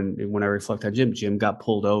dive, when I reflect on Jim got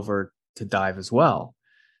pulled over to dive as well.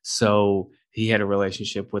 So he had a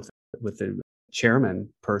relationship with the chairman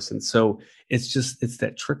person. So it's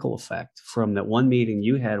that trickle effect from that one meeting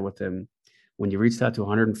you had with him when you reached out to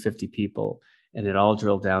 150 people and it all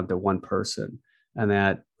drilled down to one person, and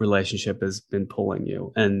that relationship has been pulling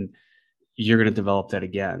you, and you're going to develop that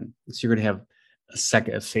again. So you're going to have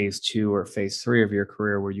a phase 2 or phase 3 of your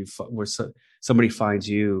career where somebody finds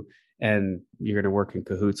you and you're going to work in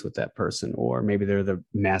cahoots with that person, or maybe they're the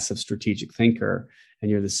massive strategic thinker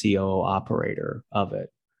and you're the COO operator of it.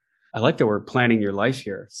 I like that we're planning your life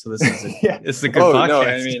here. So this is this is a good podcast. No,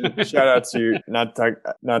 I mean, shout out to you, not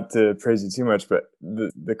to praise you too much, but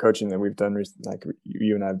the coaching that we've done recently, like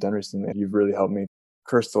you and I have done recently, you've really helped me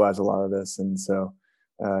crystallize a lot of this. And so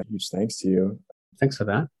huge thanks to you. Thanks for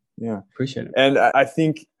that. Yeah. Appreciate it. And I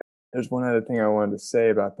think there's one other thing I wanted to say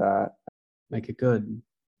about that. Make it good.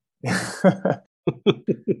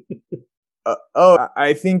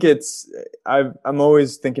 I think I'm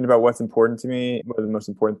always thinking about what's important to me, what are the most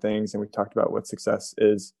important things. And we talked about what success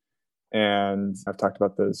is. And I've talked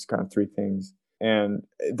about those kind of 3 things. And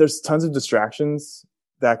there's tons of distractions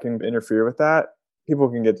that can interfere with that. People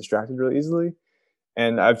can get distracted really easily.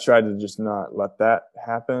 And I've tried to just not let that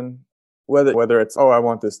happen. Whether it's, I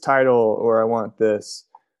want this title or I want this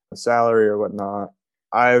salary or whatnot.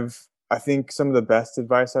 I think some of the best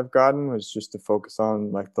advice I've gotten was just to focus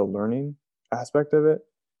on like the learning aspect of it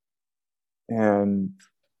and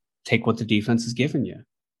take what the defense is giving you.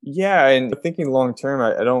 Yeah. And thinking long term,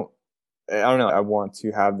 I don't know. I want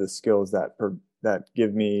to have the skills that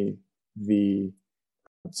give me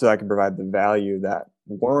so I can provide the value that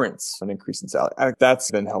warrants an increase in salary.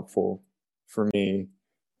 That's been helpful for me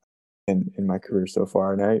in my career so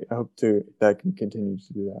far. And I hope that can continue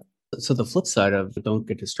to do that. So the flip side of don't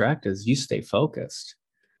get distracted is you stay focused,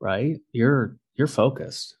 right? You're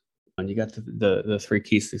focused, and you got the 3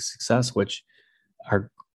 keys to success, which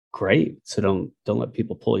are great. So don't let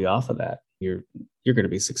people pull you off of that. You're going to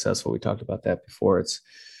be successful. We talked about that before. It's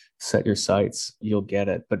set your sights, you'll get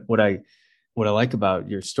it. But what I like about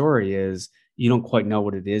your story is you don't quite know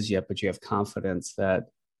what it is yet, but you have confidence that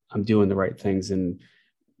I'm doing the right things, and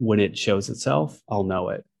when it shows itself, I'll know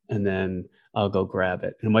it, and then I'll go grab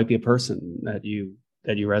it. And it might be a person that you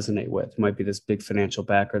resonate with. It might be this big financial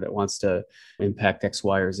backer that wants to impact X,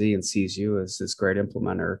 Y, or Z and sees you as this great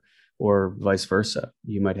implementer, or vice versa.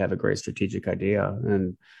 You might have a great strategic idea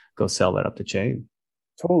and go sell that up the chain.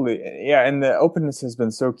 Totally. Yeah. And the openness has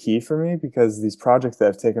been so key for me, because these projects that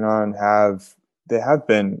I've taken on have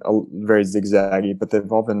been very zigzaggy, but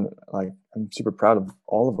they've all been like, I'm super proud of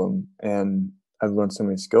all of them. And I've learned so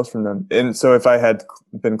many skills from them. And so if I had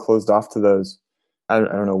been closed off to those, I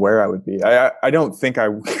don't know where I would be. I don't think I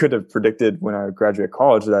could have predicted when I graduate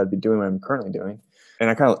college that I'd be doing what I'm currently doing. And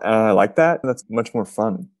I like that. That's much more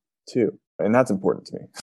fun too. And that's important to me.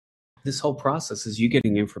 This whole process is you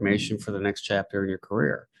getting information for the next chapter in your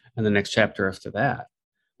career and the next chapter after that,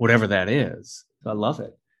 whatever that is. I love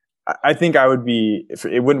it. I think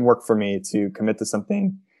it wouldn't work for me to commit to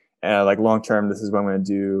something like long term. This is what I'm going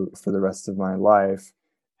to do for the rest of my life,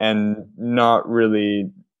 and not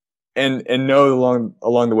really, and know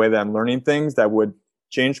along the way that I'm learning things that would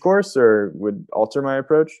change course or would alter my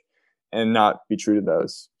approach, and not be true to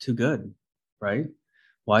those. Too good, right?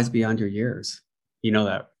 Wise beyond your years. You know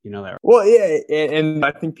that. Well, yeah, and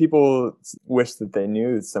I think people wish that they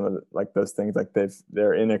knew some of those things. Like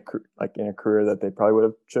they're in a career that they probably would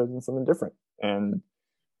have chosen something different. And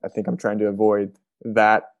I think I'm trying to avoid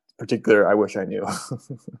that particular. I wish I knew.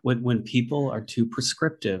 When people are too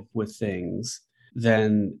prescriptive with things,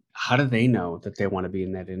 then how do they know that they want to be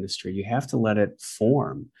in that industry? You have to let it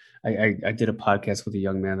form. I did a podcast with a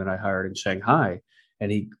young man that I hired in Shanghai,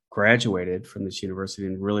 and he graduated from this university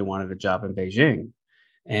and really wanted a job in Beijing.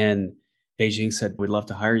 And Beijing said, we'd love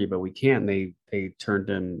to hire you, but we can't. And they turned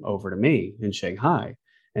him over to me in Shanghai.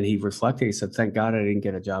 And he reflected, he said, thank God I didn't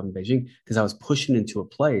get a job in Beijing, because I was pushing into a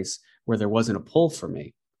place where there wasn't a pull for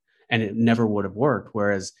me, and it never would have worked.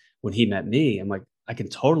 Whereas when he met me, I'm like, I can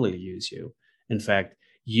totally use you. In fact,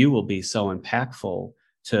 you will be so impactful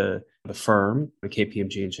to the firm, the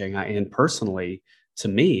KPMG in Shanghai, and personally to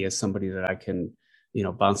me as somebody that I can,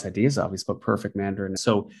 bounce ideas off. He spoke perfect Mandarin.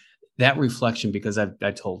 So that reflection, because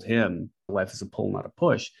I told him life is a pull, not a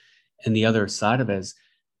push. And the other side of it is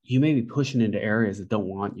you may be pushing into areas that don't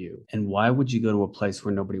want you. And why would you go to a place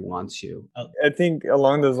where nobody wants you? I think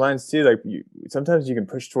along those lines too, like sometimes you can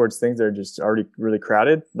push towards things that are just already really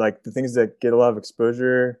crowded. Like the things that get a lot of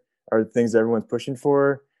exposure are the things that everyone's pushing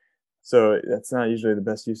for. So that's not usually the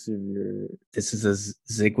best use of your... This is a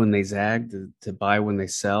zig when they zag, to buy when they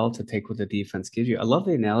sell, to take what the defense gives you. I love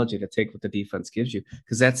the analogy to take what the defense gives you,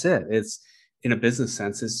 because that's it. It's, in a business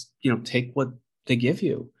sense, is, take what they give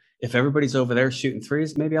you. If everybody's over there shooting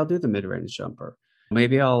threes, maybe I'll do the mid-range jumper.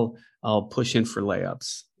 Maybe I'll push in for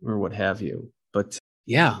layups. or what have you. But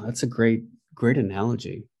yeah, that's a great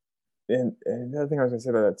analogy. And the other thing I was going to say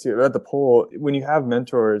about that too, about the poll, when you have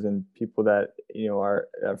mentors and people that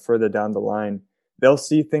are further down the line, they'll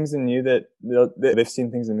see things in you that they've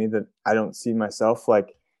seen things in me that I don't see myself.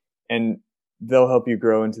 And they'll help you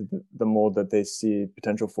grow into the mold that they see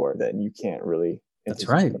potential for that you can't really That's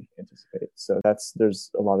right. anticipate. So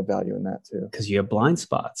there's a lot of value in that too. Because you have blind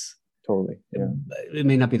spots. Totally. Yeah. It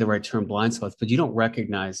may not be the right term, blind spots, but you don't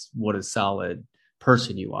recognize what a solid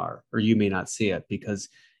person you are, or you may not see it because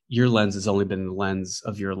your lens has only been the lens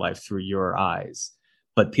of your life through your eyes.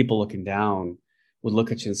 But people looking down would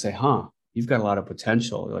look at you and say, huh, you've got a lot of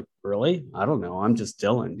potential. You're like, really? I don't know. I'm just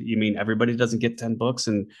Dylan. You mean everybody doesn't get 10 books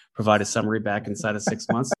and provide a summary back inside of 6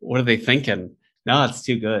 months? What are they thinking? No, it's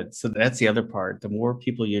too good. So that's the other part. The more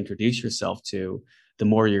people you introduce yourself to, the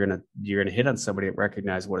more you're gonna hit on somebody that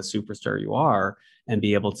recognize what a superstar you are and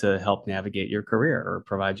be able to help navigate your career or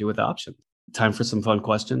provide you with options. Time for some fun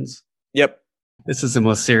questions. Yep. This is the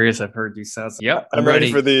most serious I've heard you sound. Yep, I'm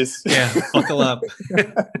ready for these. Yeah, buckle up.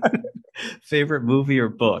 Favorite movie or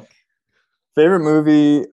book? Favorite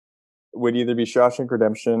movie would either be Shawshank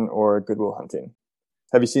Redemption or Good Will Hunting.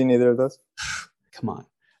 Have you seen either of those? Come on.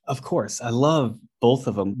 Of course. I love both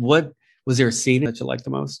of them. What was there a scene that you liked the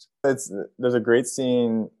most? There's a great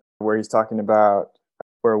scene where he's talking about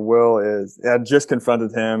where Will had just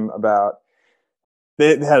confronted him about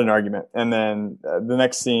they had an argument, and then the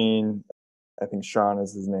next scene, I think Sean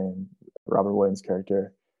is his name, Robert Williams'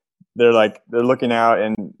 character. They're looking out,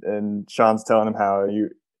 and Sean's telling him how you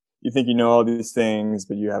think you know all these things,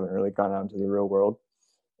 but you haven't really gone out into the real world.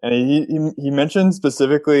 And he mentioned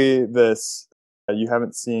specifically this: you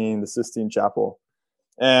haven't seen the Sistine Chapel,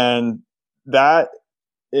 and that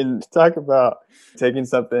talk about taking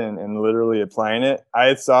something and literally applying it.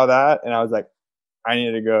 I saw that, and I was like, I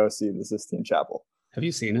need to go see the Sistine Chapel. Have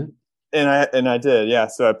you seen it? And I did, yeah.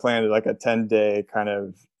 So I planned like a 10-day kind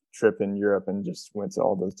of trip in Europe and just went to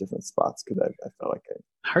all those different spots because I felt like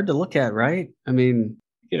hard to look at, right? I mean,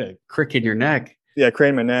 you get a crick in your neck. Yeah,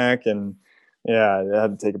 crane my neck, and yeah, I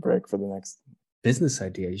had to take a break for the next business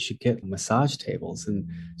idea. You should get massage tables and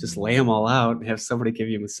just lay them all out and have somebody give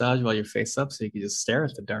you a massage while you're face up so you can just stare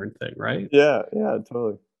at the darn thing, right? Yeah,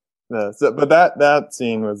 totally. Yeah, but that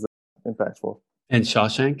scene was impactful. And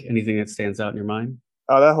Shawshank, anything that stands out in your mind?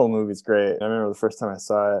 Oh, that whole movie's great. I remember the first time I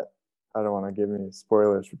saw it. I don't want to give any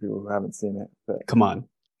spoilers for people who haven't seen it, but come on.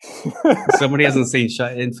 Somebody hasn't seen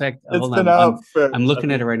Shawshank. In fact, hold on. I'm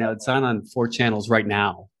looking at it right now. It's on 4 channels right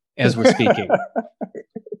now as we're speaking.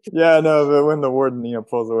 Yeah, no, but when the warden,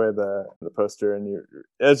 pulls away the poster and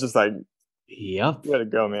it's just like, yep. You gotta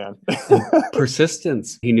go, man.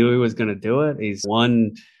 Persistence. He knew he was going to do it. He's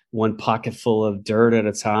one pocket full of dirt at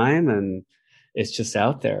a time, and it's just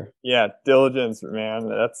out there. Yeah, diligence, man.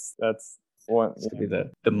 That's one. Be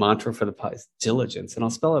the mantra for the pod is diligence, and I'll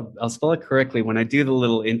spell it correctly when I do the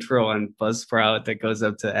little intro on Buzzsprout that goes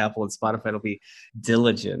up to Apple and Spotify. It'll be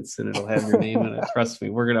diligence, and it'll have your name in it. Trust me,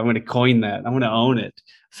 I'm going to coin that. I'm going to own it.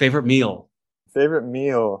 Favorite meal.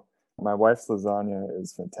 My wife's lasagna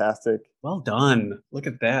is fantastic. Well done. Look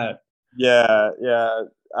at that. Yeah.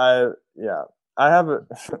 I have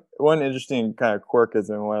one interesting kind of quirk is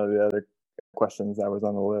in one of the other questions that was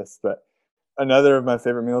on the list, but another of my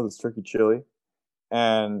favorite meals is turkey chili.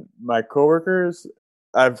 And my coworkers,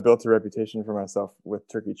 I've built a reputation for myself with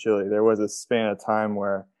turkey chili. There was a span of time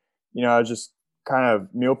where, I was just kind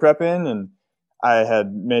of meal prepping, and I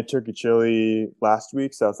had made turkey chili last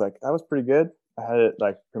week. So I was like, that was pretty good. I had it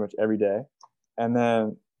like pretty much every day. And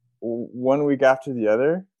then 1 week after the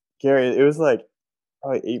other, Gary, it was like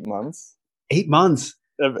probably 8 months. 8 months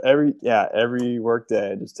of every work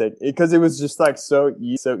day. I just take it because it was just like so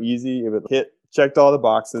easy. It would checked all the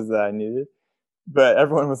boxes that I needed. But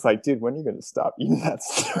everyone was like, dude, when are you going to stop eating that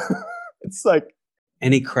stuff? It's like,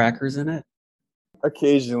 any crackers in it?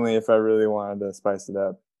 Occasionally, if I really wanted to spice it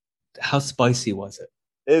up. How spicy was it?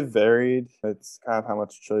 It varied. It's kind of how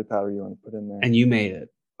much chili powder you want to put in there. And you made it?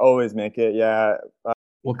 Always make it, yeah.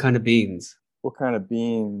 What kind of beans? What kind of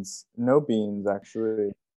beans? No beans,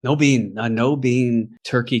 actually. No bean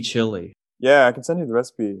turkey chili. Yeah, I can send you the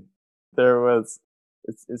recipe.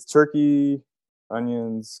 It's turkey,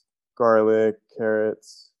 onions, garlic,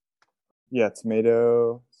 carrots,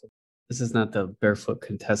 tomato. This is not the Barefoot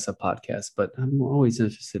Contessa podcast, but I'm always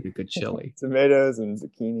interested in good chili. Tomatoes and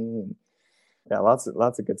zucchini, and lots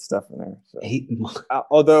of good stuff in there. So. 8 months.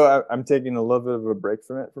 Although I'm taking a little bit of a break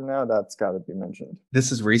from it from now, that's got to be mentioned.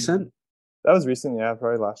 This is recent? That was recent, yeah,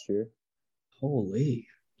 probably last year. Holy,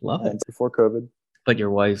 love it. Before COVID. But your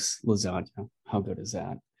wife's lasagna, how good is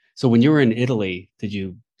that? So when you were in Italy, did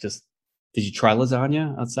you just Did you try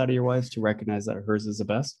lasagna outside of your wife's to recognize that hers is the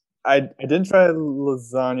best? I did try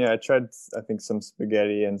lasagna. I tried, I think, some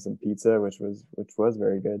spaghetti and some pizza, which was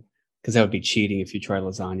very good. Because that would be cheating if you try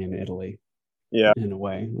lasagna in Italy Yeah. in a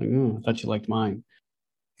way. Like, oh, I thought you liked mine.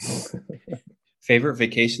 Favorite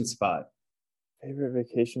vacation spot? Favorite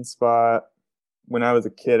vacation spot? When I was a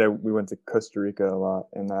kid, we went to Costa Rica a lot,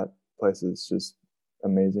 and that place is just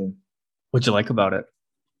amazing. What'd you like about it?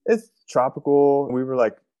 It's tropical. We were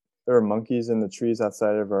like, there were monkeys in the trees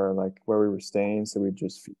outside of our, like, where we were staying, so we'd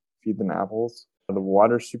just feed them apples. The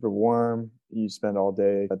water's super warm. You spend all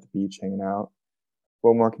day at the beach hanging out.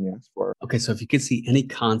 What more can you ask for? Okay, so if you could see any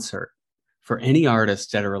concert for any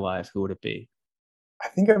artist, dead or alive, who would it be? I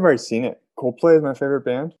think I've already seen it. Coldplay is my favorite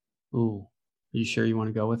band. Ooh, are you sure you want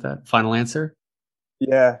to go with that? Final answer?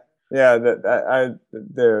 Yeah, yeah. They're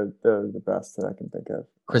the best that I can think of.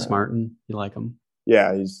 Chris Martin, you like him?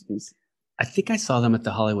 Yeah, he's. I think I saw them at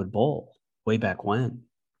the Hollywood Bowl way back when.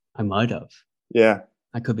 I might have. Yeah,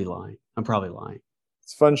 I could be lying. I'm probably lying.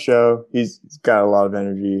 it's a fun show. He's got a lot of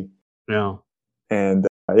energy, Yeah. and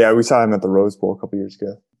yeah, we saw him at the Rose Bowl a couple years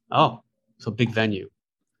ago. Oh, so big venue.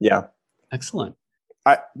 Yeah, Excellent.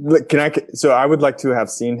 So I would like to have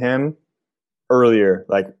seen him earlier,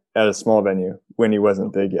 like at a small venue when he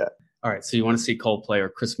wasn't big yet. All right, so you want to see Coldplay or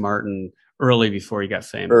Chris Martin early before he got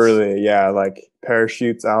famous? Early, yeah, like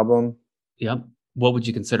Parachutes album, Yep. What would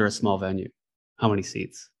you consider a small venue? How many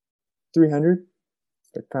seats? 300,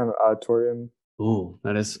 kind of auditorium. Ooh,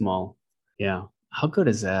 that is small. Yeah. How good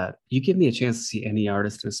is that? You give me a chance to see any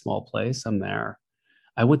artist in a small place, I'm there.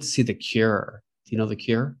 I went to see The Cure. Do you know The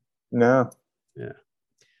Cure? No, Yeah.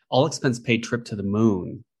 All expense paid trip to the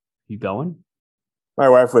moon. You going? my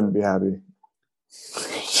wife wouldn't be happy.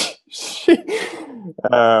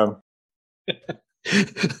 um,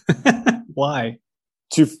 Why?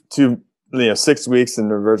 two 6 weeks in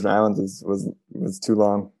the Virgin Islands was too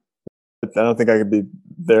long. I don't think I could be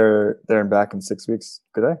there and back in 6 weeks.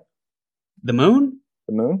 Could I? The moon?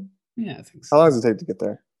 The moon? Yeah, I think How so. long does it take to get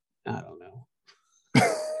there? I don't know.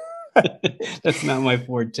 That's not my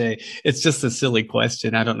forte. It's just a silly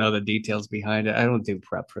question. I don't know the details behind it. I don't do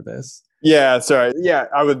prep for this. Yeah, sorry. Yeah,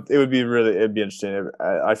 I would. It'd be interesting.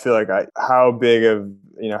 I feel like how big of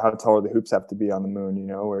how tall the hoops have to be on the moon.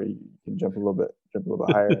 Where you can jump a little bit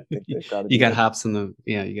higher. I think they've got to. You got hops in the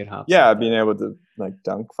you get hops. Yeah, being able to like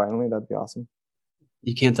dunk finally, that'd be awesome.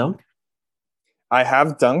 You can't dunk? I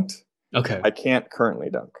have dunked. Okay. I can't currently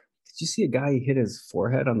dunk. Did you see a guy hit his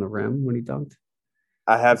forehead on the rim when he dunked?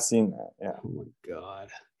 I have seen that. Yeah. Oh my God.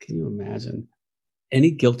 Can you imagine?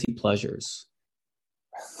 Any guilty pleasures?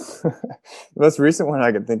 The most recent one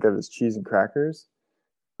I can think of is cheese and crackers.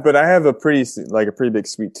 But I have a pretty big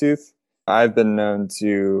sweet tooth. I've been known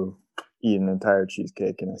to eat an entire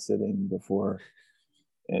cheesecake in a sitting before.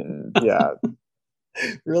 And yeah.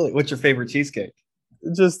 Really? What's your favorite cheesecake?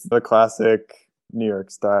 Just the classic New York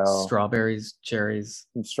style. Strawberries, cherries.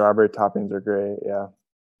 And strawberry toppings are great. Yeah.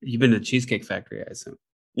 You've been to the Cheesecake Factory, I assume.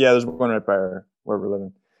 Yeah, there's one right by where we're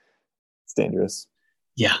living. It's dangerous.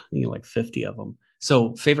 Yeah, you get like 50 of them.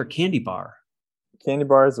 So, favorite candy bar? Candy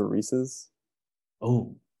bars are Reese's.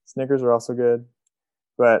 Oh, Snickers are also good.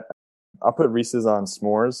 But I'll put Reese's on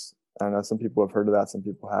s'mores. I know some people have heard of that, some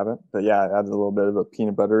people haven't. But yeah, it adds a little bit of a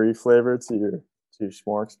peanut buttery flavor to your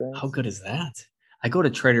s'more experience. how good is that? I go to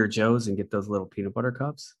Trader Joe's and get those little peanut butter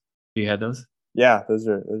cups. Have you had those? Yeah, those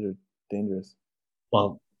are dangerous.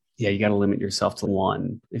 Well, yeah, you got to limit yourself to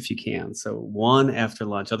one if you can. So one after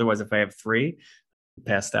lunch. Otherwise, if I have three, I'm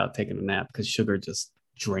passed out taking a nap because sugar just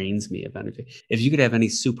drains me of energy. If you could have any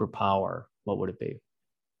superpower, what would it be?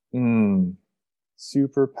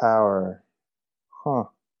 Superpower. Huh.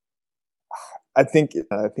 I think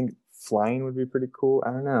flying would be pretty cool.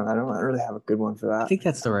 I don't know. I don't really have a good one for that. I think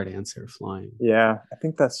that's the right answer, flying. Yeah, I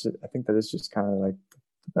think that is just kind of like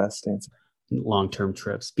the best answer. Long-term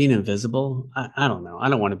trips. Being invisible, I don't know. I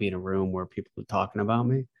don't want to be in a room where people are talking about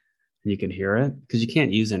me and you can hear it because you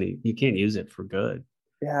can't use it for good.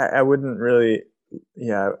 Yeah, I wouldn't really.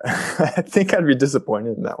 Yeah, I think I'd be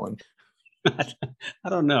disappointed in that one. I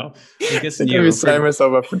don't know. I guess I'd be signing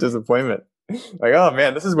myself up for disappointment. Like, oh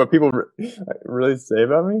man, this is what people really say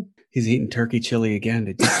about me. He's eating turkey chili again.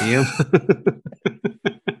 Did you see him?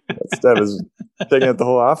 That stuff is taking up the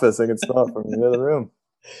whole office. I can smell it from the other room.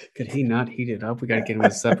 Could he not heat it up? We got to get him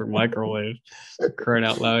a separate microwave. Crying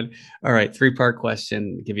out loud. All right, 3-part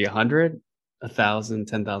question. Give you $100, $1,000,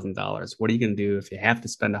 $10,000. What are you going to do if you have to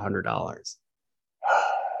spend $100?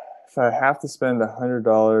 If I have to spend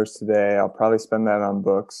 $100 today, I'll probably spend that on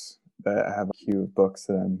books. That I have a queue of books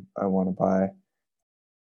that I want to buy.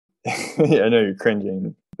 Yeah, I know you're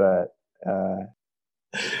cringing, but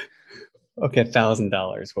Okay,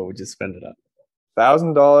 $1,000. What would you spend it on?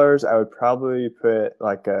 $1,000, I would probably put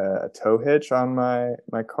like a tow hitch on my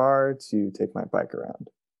car to take my bike around.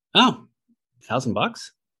 Oh,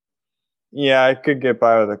 $1,000? Yeah, I could get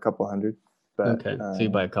by with a couple hundred, but Okay, so you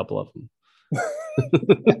buy a couple of them.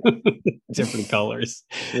 Different colors.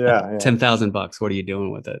 yeah. $10,000. What are you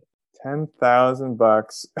doing with it?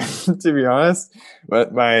 $10,000. To be honest,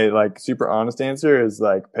 but my like super honest answer is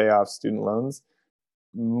like pay off student loans.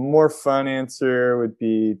 More fun answer would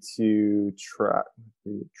be to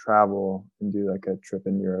travel and do like a trip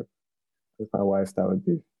in Europe with my wife. That would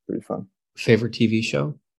be pretty fun. Favorite TV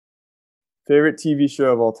show? Favorite TV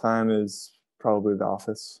show of all time is probably The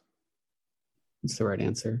Office. That's the right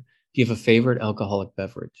answer. Do you have a favorite alcoholic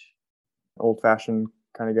beverage? Old fashioned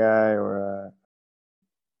kind of guy or a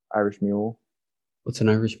Irish mule. What's an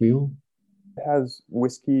Irish mule? It has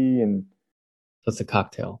whiskey and That's a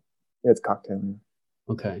cocktail. yeah, it's cocktail.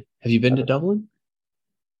 Okay. Have you been to Dublin?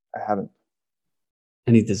 I haven't.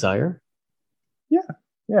 Any desire?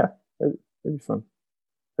 Yeah, it'd be fun.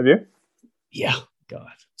 Have you? Yeah. God,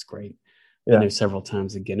 it's great. Yeah. Been there several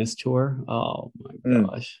times. The Guinness tour. Oh my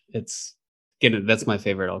gosh. It's Guinness. That's my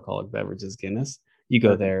favorite alcoholic beverage is Guinness. You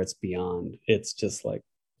go there, it's beyond. It's just like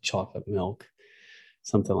chocolate milk,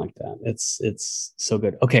 something like that. It's so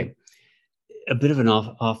good. Okay. A bit of an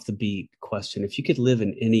off the beat question. If you could live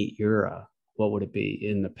in any era, what would it be?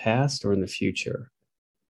 In the past or in the future?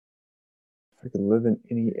 If I could live in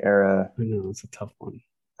any era, I know it's a tough one.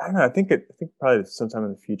 I don't know. I think probably sometime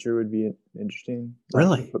in the future would be interesting.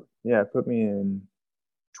 Really? Put me in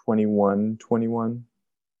 2121.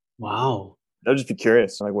 Wow. I'd just be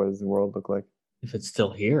curious. Like, what does the world look like? If it's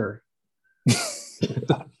still here.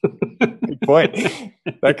 Good point.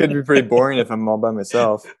 That could be pretty boring if I'm all by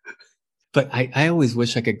myself. But I always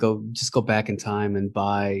wish I could go back in time and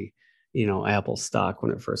buy, Apple stock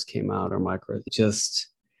when it first came out or Micro,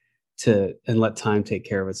 and let time take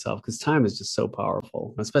care of itself, because time is just so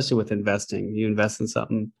powerful, especially with investing. You invest in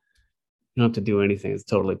something, you don't have to do anything. It's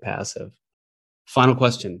totally passive. Final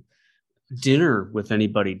question. Dinner with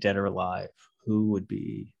anybody dead or alive, who would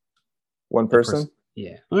be one person?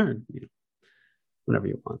 Yeah. Or whatever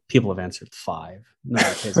you want. People have answered 5.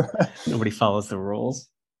 Nobody follows the rules.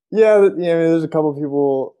 Yeah, there's a couple of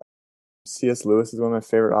people. C.S. Lewis is one of my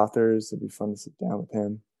favorite authors. It'd be fun to sit down with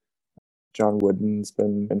him. John Wooden's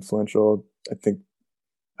been influential. I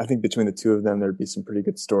think between the two of them, there'd be some pretty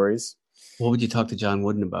good stories. What would you talk to John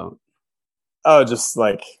Wooden about? Oh, just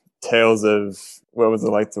like tales of what was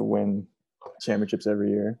it like to win championships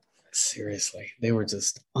every year. Seriously, they were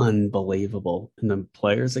just unbelievable. And the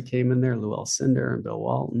players that came in there, Lou Alcindor and Bill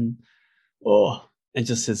Walton. Oh, and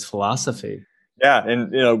just his philosophy. Yeah,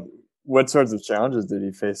 and what sorts of challenges did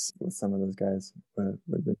he face with some of those guys? Would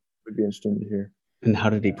be interesting to hear. And how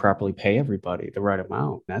did he properly pay everybody the right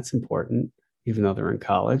amount? That's important. Even though they're in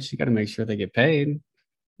college, you got to make sure they get paid.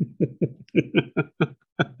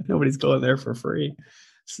 Nobody's going there for free.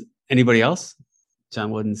 Anybody else?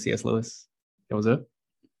 John Wooden, C.S. Lewis. That was it?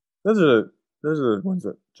 Those are the ones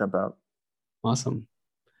that jump out. Awesome.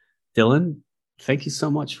 Dylan, thank you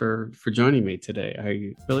so much for joining me today.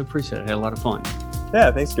 I really appreciate it. I had a lot of fun.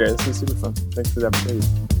 Yeah, thanks, Gary. This was super fun. Thanks for the opportunity.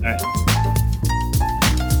 All right.